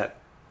win is that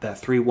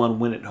 3-1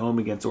 win at home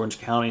against Orange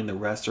County, and the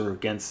rest are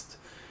against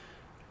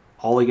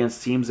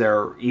teams that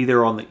are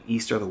either on the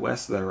East or the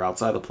West that are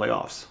outside the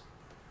playoffs.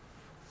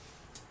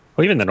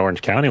 Well, even the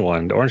Orange County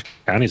one, Orange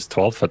County's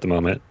 12th at the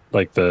moment.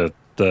 Like the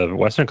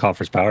Western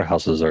Conference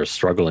powerhouses are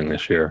struggling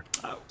this year,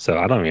 so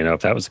I don't even know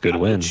if that was a good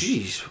win.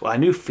 Jeez, I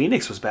knew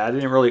Phoenix was bad. I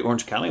didn't really.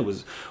 Orange County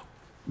was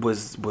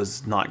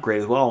not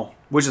great as well.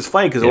 Which is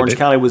funny because Orange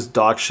County was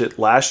dog shit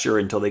last year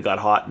until they got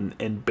hot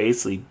and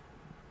basically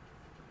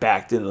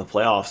backed into the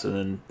playoffs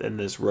and then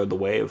just rode the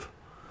wave.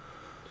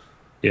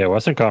 Yeah,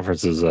 Western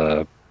Conference is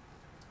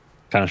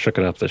kind of shook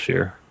it up this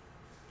year.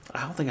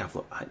 I don't think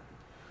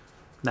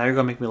now you're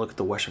gonna make me look at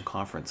the Western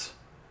Conference.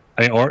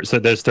 I mean, so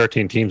there's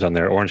 13 teams on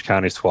there. Orange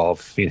County's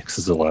 12, Phoenix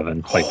is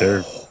 11. Like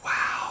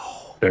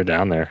they're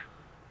down there.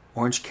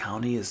 Orange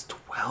County is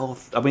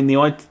 12th. I mean,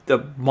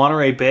 the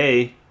Monterey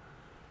Bay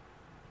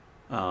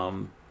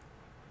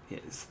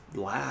is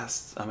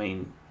last. I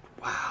mean,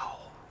 wow.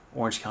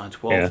 Orange County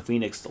 12th, yeah.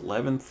 Phoenix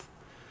 11th.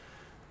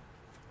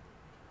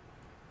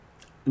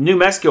 New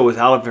Mexico was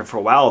out of it for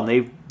a while,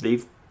 and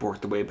they've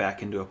worked their way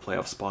back into a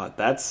playoff spot.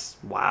 That's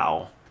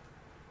wow.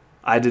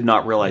 I did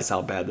not realize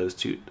how bad those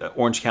two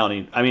Orange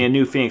County. I mean, I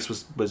knew Phoenix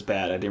was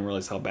bad. I didn't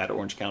realize how bad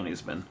Orange County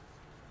has been.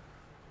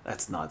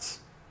 That's nuts.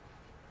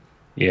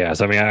 Yeah,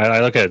 so I mean,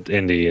 I look at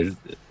Indy.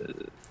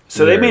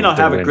 So they may not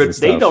have a good.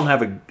 They don't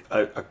have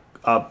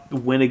a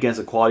win against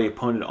a quality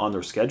opponent on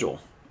their schedule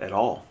at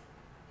all.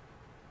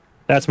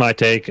 That's my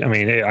take. I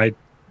mean, I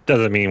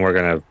doesn't mean we're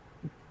gonna.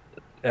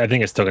 I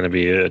think it's still going to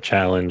be a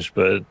challenge,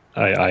 but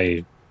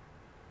they're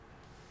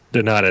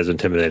not as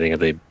intimidating as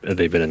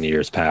they've been in the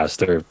years past.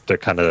 They're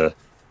kind of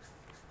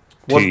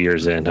 2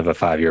 years in of a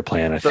 5-year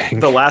plan. I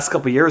think the last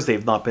couple of years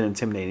they've not been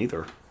intimidating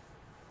either.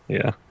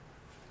 Yeah.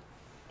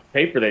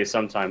 Paper they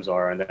sometimes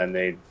are, and then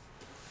they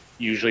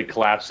usually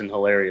collapse in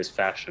hilarious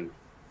fashion.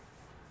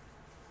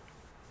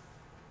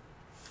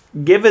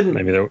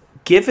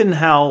 Given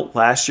how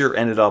last year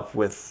ended up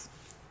with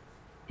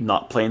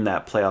not playing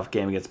that playoff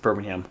game against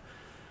Birmingham,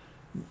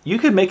 you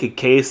could make a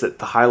case that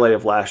the highlight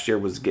of last year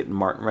was getting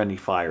Martin Rennie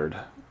fired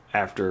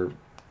after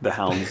the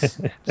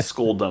Hounds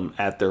schooled them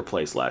at their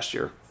place last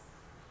year.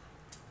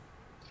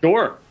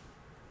 Sure.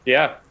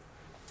 Yeah.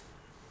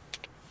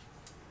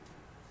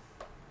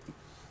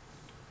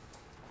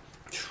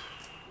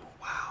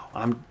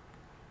 Wow.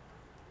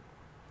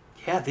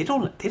 They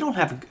don't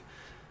have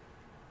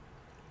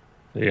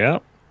Yeah.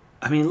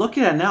 I mean,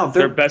 looking at it now,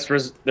 their best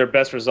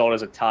result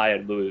is a tie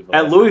at Louisville.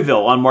 At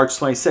Louisville on March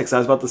 26th. I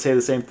was about to say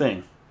the same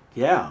thing.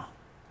 Yeah.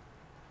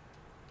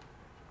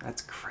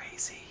 That's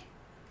crazy.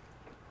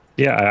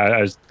 Yeah,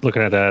 I was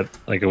looking at that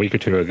like a week or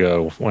two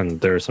ago when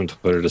there was some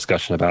Twitter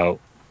discussion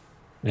about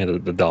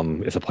the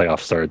dumb if the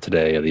playoffs started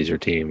today of these are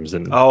teams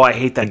and I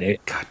hate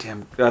that.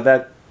 Goddamn,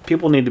 that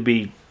people need to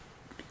be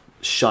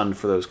shunned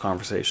for those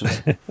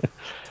conversations.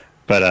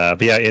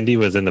 But yeah, Indy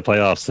was in the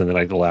playoffs in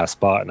like the last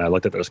spot, and I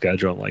looked at their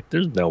schedule. I'm like,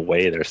 there's no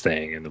way they're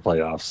staying in the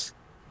playoffs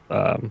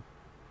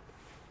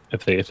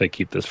if they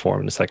keep this form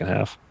in the second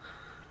half.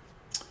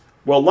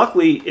 Well,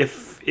 luckily,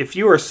 if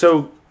you are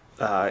so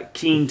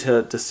keen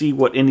to see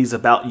what Indy's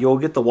about, you'll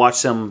get to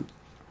watch them.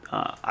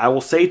 I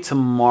will say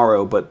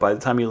tomorrow, but by the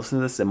time you listen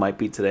to this, it might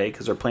be today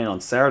because they're playing on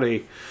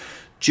Saturday,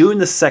 June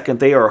the 2nd.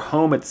 They are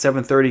home at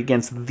 7:30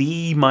 against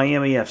the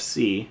Miami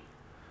FC.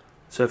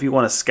 So if you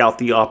want to scout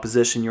the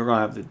opposition, you're going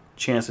to have the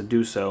chance to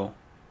do so.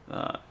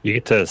 You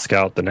get to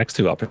scout the next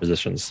two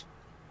oppositions.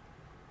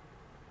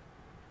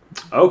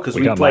 Oh, because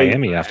we got play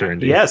Miami after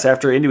Indy. Yes,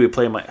 after Indy we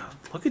play Miami.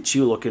 Look at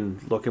you looking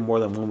more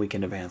than 1 week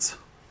in advance.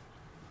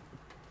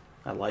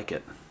 I like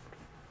it.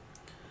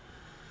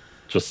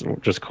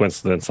 Just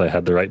coincidence. I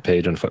had the right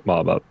page on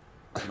FootMob up.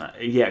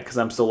 Yeah, because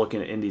I'm still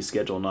looking at Indy's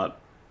schedule,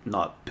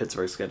 not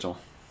Pittsburgh's schedule.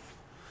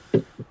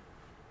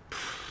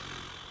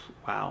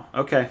 Wow.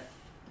 Okay.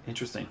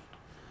 Interesting.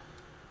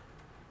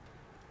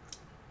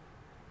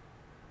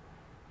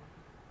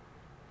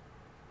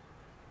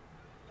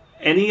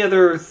 Any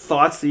other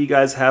thoughts that you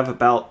guys have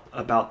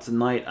about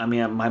tonight? I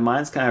mean, my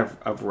mind's kind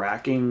of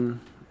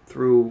racking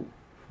through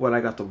what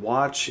I got to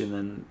watch, and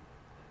then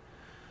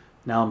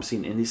now I'm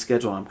seeing Indy's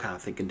schedule. And I'm kind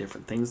of thinking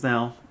different things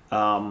now.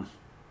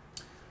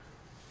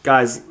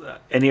 Guys,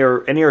 any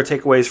other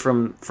takeaways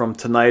from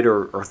tonight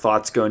or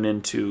thoughts going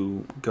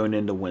into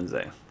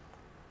Wednesday?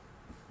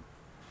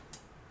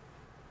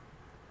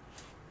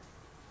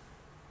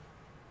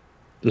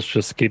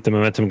 Just keep the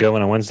momentum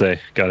going on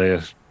Wednesday.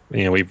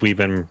 We've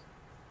been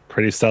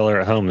pretty stellar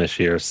at home this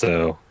year,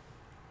 so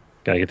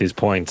gotta get these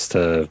points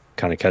to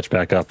kind of catch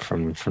back up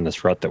from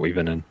this rut that we've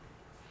been in.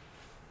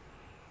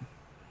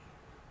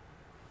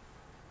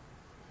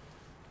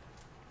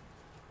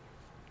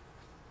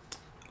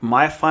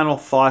 My final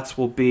thoughts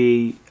will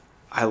be,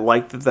 I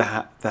like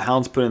that the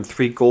Hounds put in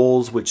 3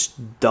 goals, which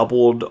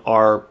doubled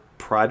our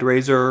Pride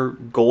Raiser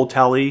goal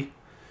tally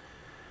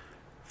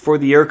for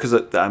the year, because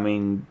I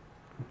mean,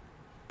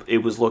 it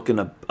was looking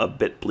a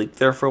bit bleak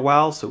there for a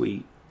while, so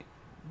we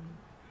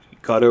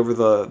got over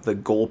the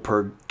goal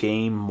per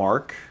game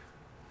mark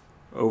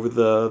over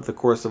the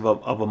course of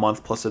a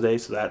month plus a day,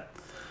 so that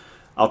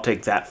I'll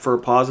take that for a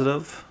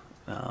positive.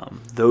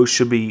 Those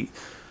should be,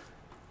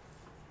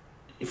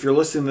 if you're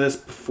listening to this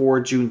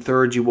before June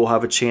 3rd, you will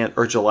have a chance,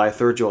 or July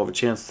 3rd, you'll have a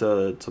chance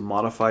to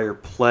modify your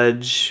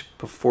pledge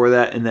before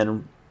that, and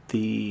then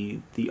the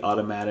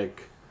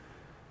automatic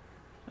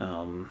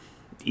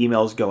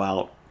emails go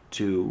out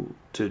to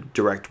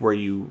direct where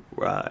you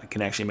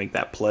can actually make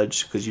that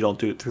pledge, because you don't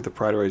do it through the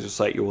Pride Razor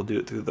site. You will do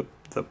it through the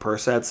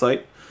PERSAD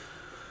site.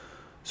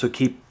 So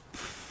keep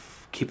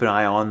an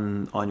eye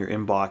on your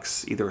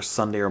inbox either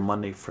Sunday or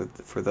Monday for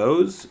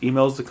those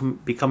emails to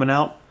be coming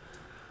out.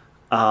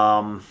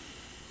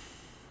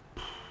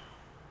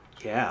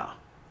 Yeah,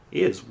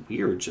 it is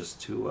weird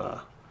just to.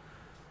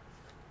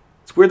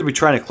 It's weird to be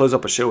trying to close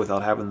up a show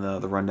without having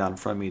the rundown in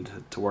front of me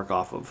to work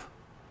off of.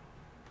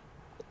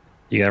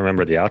 You gotta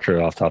remember the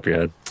outro off the top of your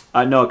head.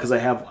 I know, because I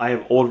have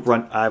old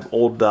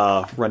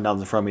rundowns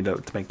in front of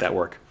me to make that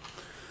work.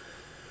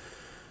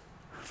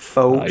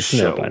 Faux I should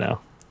show. know by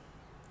now.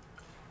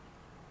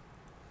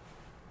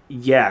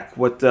 Yak,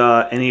 what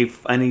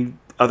any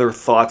other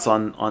thoughts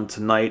on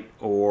tonight,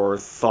 or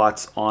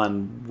thoughts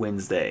on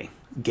Wednesday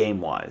game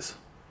wise?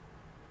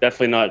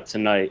 Definitely not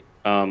tonight.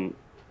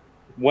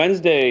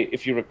 Wednesday,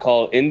 if you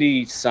recall,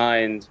 Indy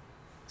signed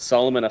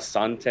Solomon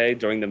Asante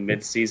during the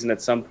midseason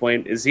at some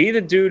point. Is he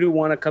the dude who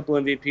won a couple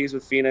MVPs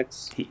with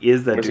Phoenix? He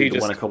is that Or is dude he that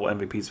just- won a couple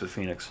MVPs with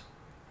Phoenix.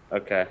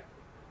 Okay.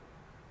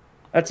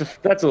 That's a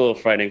little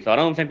frightening thought.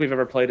 I don't think we've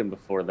ever played him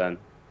before then,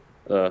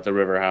 the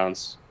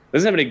Riverhounds.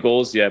 Doesn't have any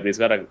goals yet, but he's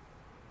got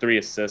 3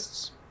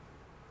 assists.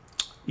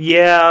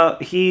 Yeah,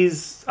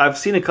 I've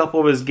seen a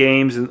couple of his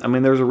games, and I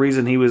mean, there's a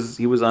reason he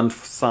was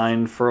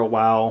unsigned for a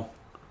while.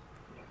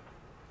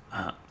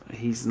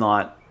 He's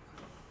not.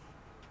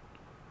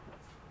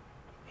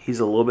 He's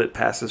a little bit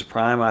past his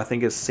prime, I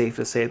think it's safe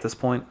to say at this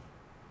point.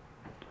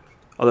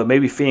 Although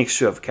maybe Phoenix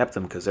should have kept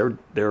him, because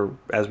they're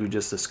as we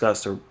just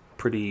discussed, they're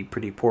pretty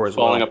poor as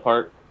well. Falling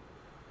apart.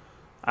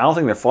 I don't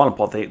think they're falling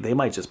apart. They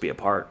might just be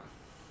apart.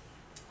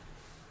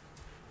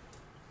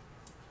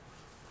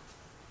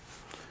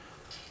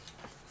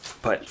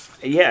 But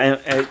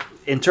yeah,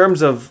 in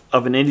terms of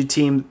an indie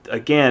team,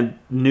 again,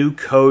 new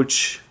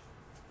coach.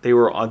 They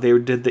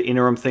did the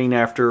interim thing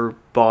after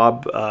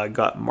Bob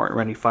got Martin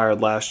Rennie fired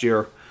last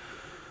year.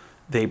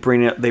 They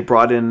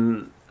brought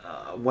in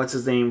what's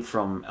his name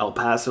from El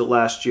Paso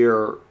last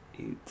year.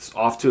 He's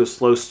off to a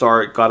slow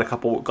start.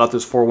 Got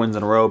those 4 wins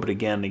in a row, but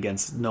again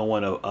against no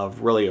one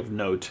of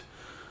note.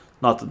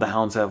 Not that the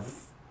Hounds have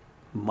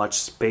much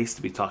space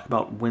to be talking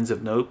about wins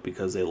of note,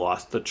 because they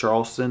lost to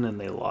Charleston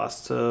and they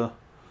lost to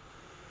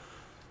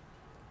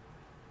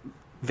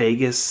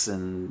Vegas,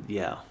 and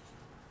yeah,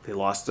 they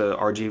lost to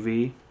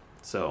RGV.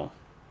 So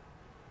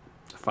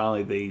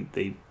finally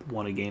they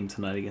won a game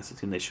tonight against a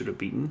team they should have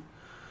beaten.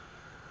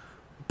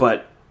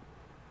 But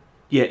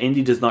yeah,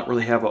 Indy does not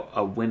really have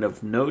a win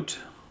of note.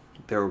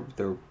 Their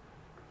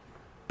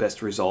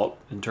best result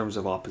in terms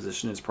of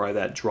opposition is probably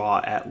that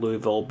draw at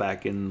Louisville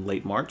back in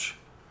late March.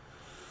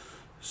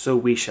 So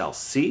we shall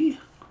see.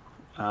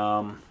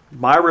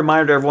 My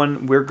reminder to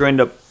everyone, we're going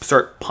to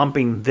start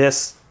pumping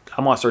this.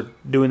 I'm going to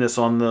start doing this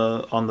on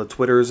the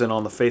Twitters and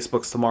on the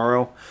Facebooks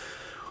tomorrow.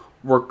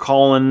 We're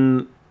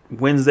calling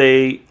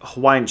Wednesday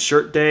Hawaiian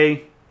Shirt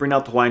Day. Bring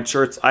out the Hawaiian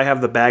shirts. I have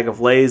the bag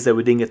of Lays that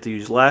we didn't get to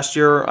use last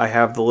year. I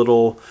have the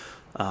little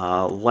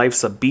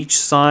Life's a Beach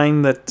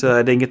sign that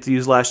I didn't get to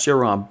use last year.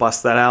 We're going to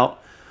bust that out.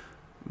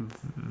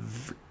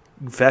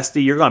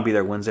 Vesty, you're going to be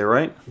there Wednesday,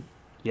 right?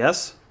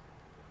 Yes?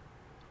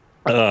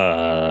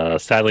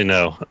 Sadly,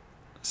 no.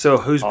 So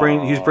who's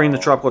bringing the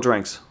tropical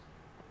drinks?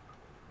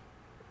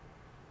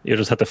 You'll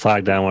just have to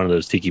flag down one of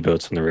those tiki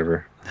boats in the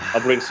river.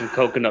 I'll bring some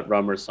coconut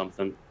rum or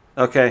something.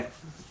 Okay.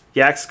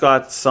 Yak's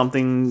got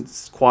something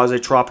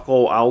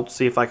quasi-tropical. I'll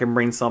see if I can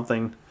bring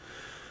something.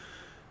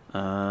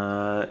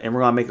 And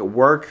we're going to make it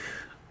work.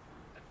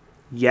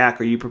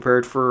 Yak, are you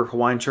prepared for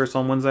Hawaiian shirts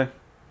on Wednesday?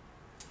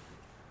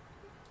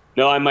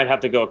 No, I might have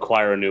to go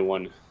acquire a new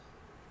one.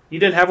 You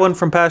didn't have one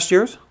from past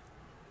years?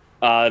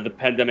 The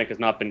pandemic has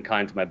not been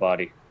kind to my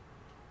body.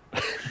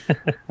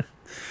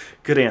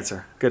 Good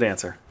answer.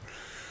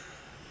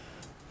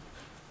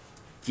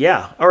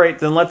 Yeah. All right,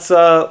 then let's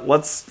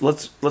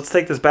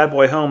take this bad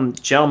boy home,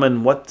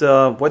 gentlemen. What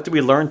did we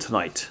learn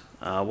tonight?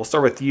 We'll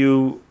start with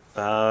you,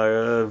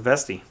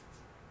 Vesty.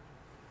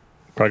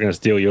 Probably gonna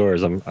steal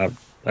yours.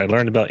 I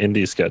learned about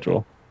Indy's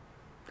schedule.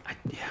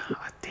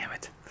 Damn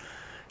it.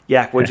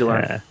 Yak, what'd you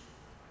learn?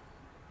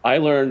 I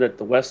learned that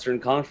the Western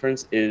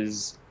Conference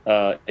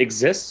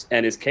exists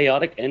and is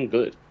chaotic and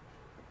good.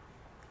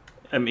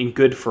 I mean,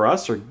 good for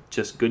us or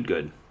just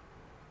good?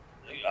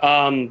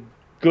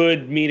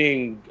 Good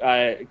meaning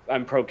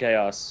I'm pro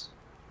chaos.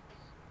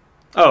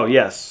 Oh,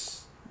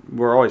 yes.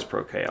 We're always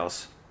pro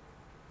chaos.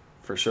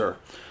 For sure.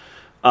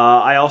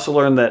 I also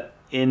learned that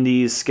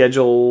Indy's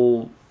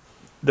schedule,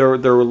 their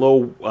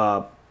low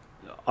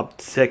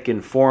uptick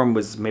in form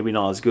was maybe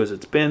not as good as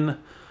it's been.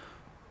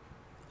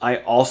 I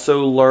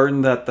also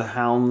learned that the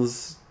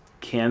Hounds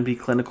can be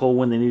clinical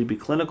when they need to be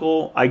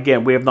clinical.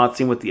 Again, we have not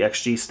seen what the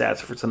XG stats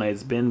for tonight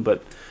has been,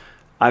 but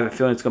I have a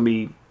feeling it's going to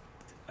be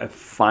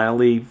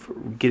finally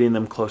getting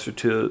them closer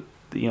to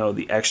the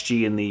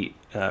XG, and the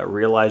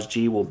realized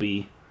G will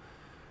be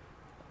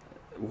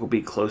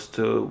close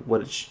to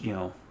what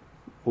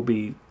will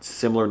be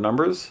similar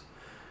numbers.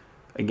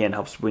 Again,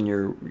 helps when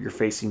you're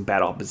facing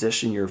bad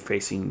opposition, you're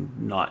facing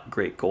not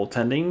great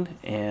goaltending,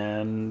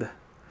 and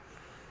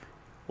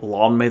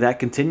long may that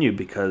continue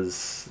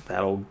because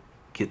that'll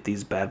get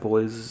these bad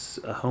boys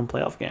a home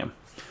playoff game.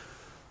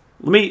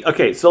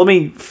 Let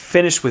me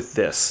finish with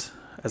this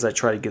as I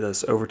try to get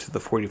us over to the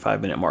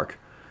 45-minute mark.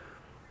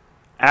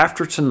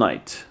 After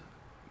tonight,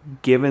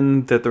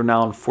 given that they're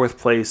now in fourth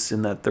place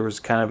and that there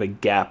was kind of a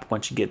gap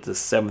once you get to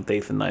seventh,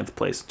 eighth, and ninth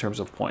place in terms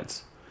of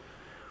points,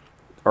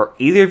 are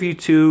either of you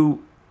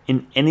two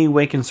in any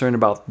way concerned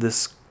about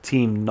this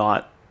team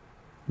not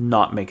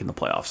making the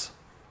playoffs?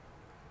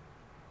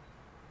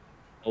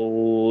 A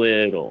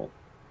little.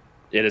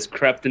 It has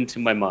crept into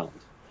my mind.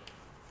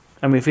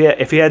 I mean,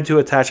 if you had to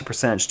attach a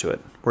percentage to it,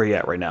 where are you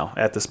at right now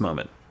at this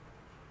moment?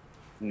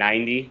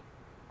 90.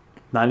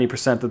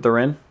 90% that they're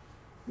in?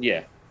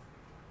 Yeah.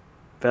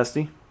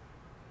 Festy?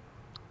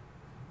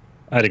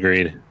 I'd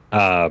agreed. We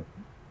kind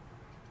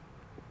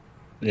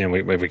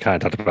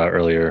of talked about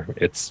earlier.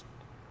 It's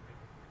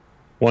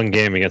one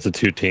game against a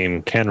two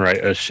team can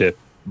right a ship,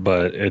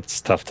 but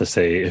it's tough to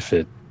say if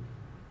it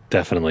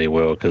definitely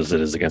will because it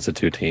is against a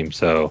two team.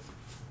 So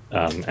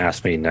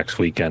ask me next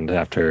weekend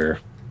after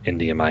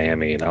Indy and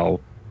Miami, and I'll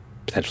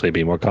potentially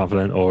be more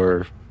confident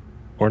or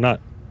not.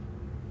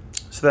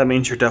 So that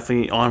means you're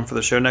definitely on for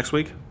the show next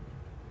week?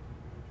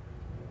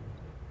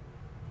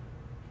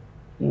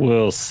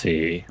 We'll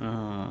see.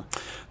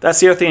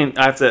 That's the other thing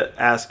I have to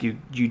ask you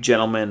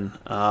gentlemen.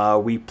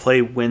 We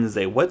play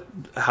Wednesday.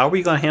 How are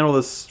we going to handle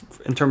this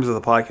in terms of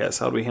the podcast?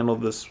 How do we handle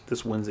this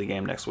Wednesday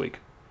game next week?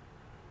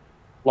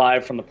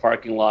 Live from the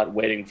parking lot,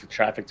 waiting for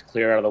traffic to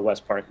clear out of the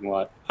west parking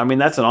lot. I mean,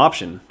 that's an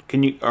option.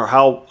 Can you, or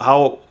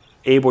how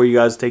able are you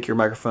guys to take your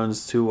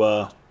microphones to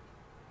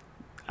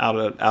out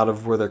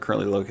of where they're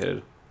currently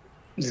located?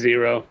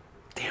 0.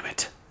 Damn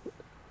it!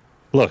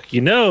 Look,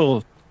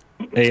 a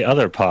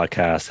other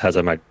podcast has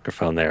a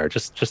microphone there.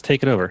 Just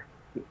take it over.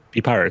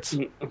 Be pirates.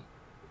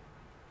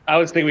 I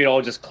was thinking we'd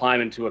all just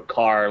climb into a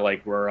car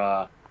like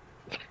we're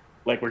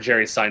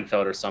Jerry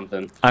Seinfeld or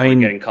something. I mean,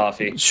 getting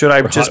coffee. Should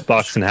I We're just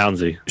Hotbox and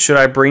Houndsy? Should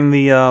I bring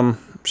the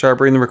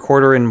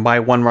recorder and my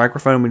one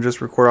microphone and we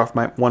just record off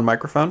my one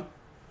microphone?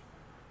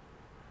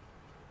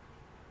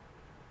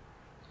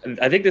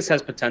 I think this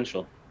has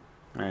potential.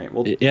 All right.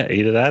 Well, Yeah,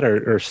 either that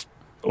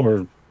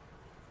or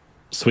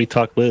sweet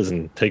talk Liz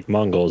and take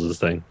Mongols'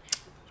 thing.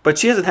 but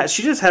she hasn't.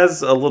 She just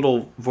has a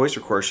little voice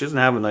recorder. She doesn't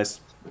have a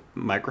nice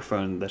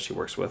microphone that she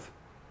works with.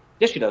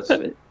 Yes, she does.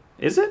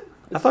 Is it?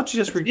 I thought she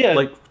just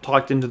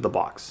talked into the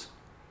box.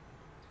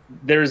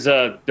 There's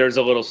a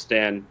little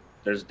stand.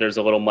 There's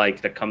a little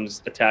mic that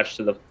comes attached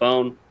to the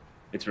phone.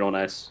 It's real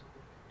nice.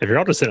 If you're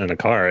all just sitting in a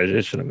car,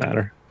 it shouldn't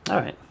matter. All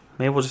right.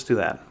 Maybe we'll just do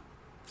that.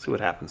 See what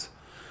happens.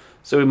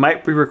 So we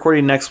might be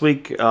recording next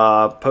week,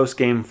 post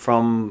game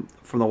from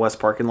the West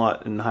parking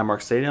lot in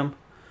Highmark Stadium.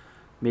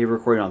 Maybe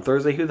recording on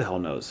Thursday. Who the hell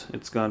knows?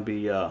 It's gonna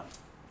be a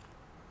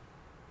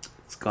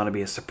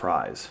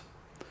surprise.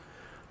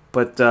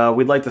 But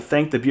we'd like to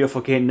thank the Beautiful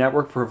Game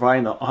Network for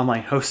providing the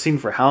online hosting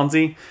for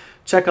Houndsy.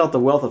 Check out the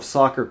wealth of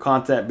soccer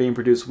content being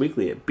produced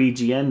weekly at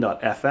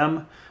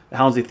bgn.fm. The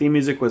Houndsy theme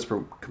music was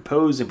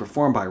composed and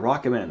performed by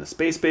Rocketman and the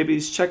Space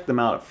Babies. Check them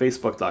out at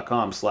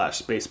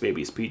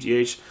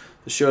facebook.com/SpaceBabiesPGH.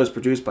 The show is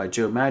produced by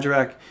Joe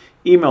Madurak.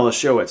 Email the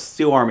show at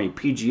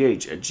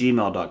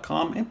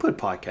steelarmypgh@gmail.com and put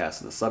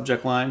podcast in the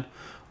subject line.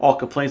 All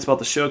complaints about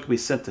the show can be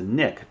sent to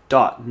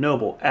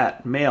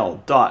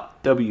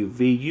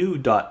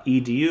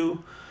nick.noble@mail.wvu.edu.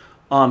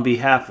 On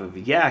behalf of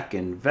Yak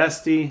and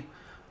Vesti,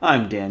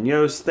 I'm Dan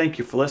Yost. Thank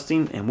you for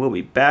listening, and we'll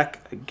be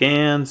back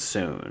again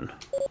soon.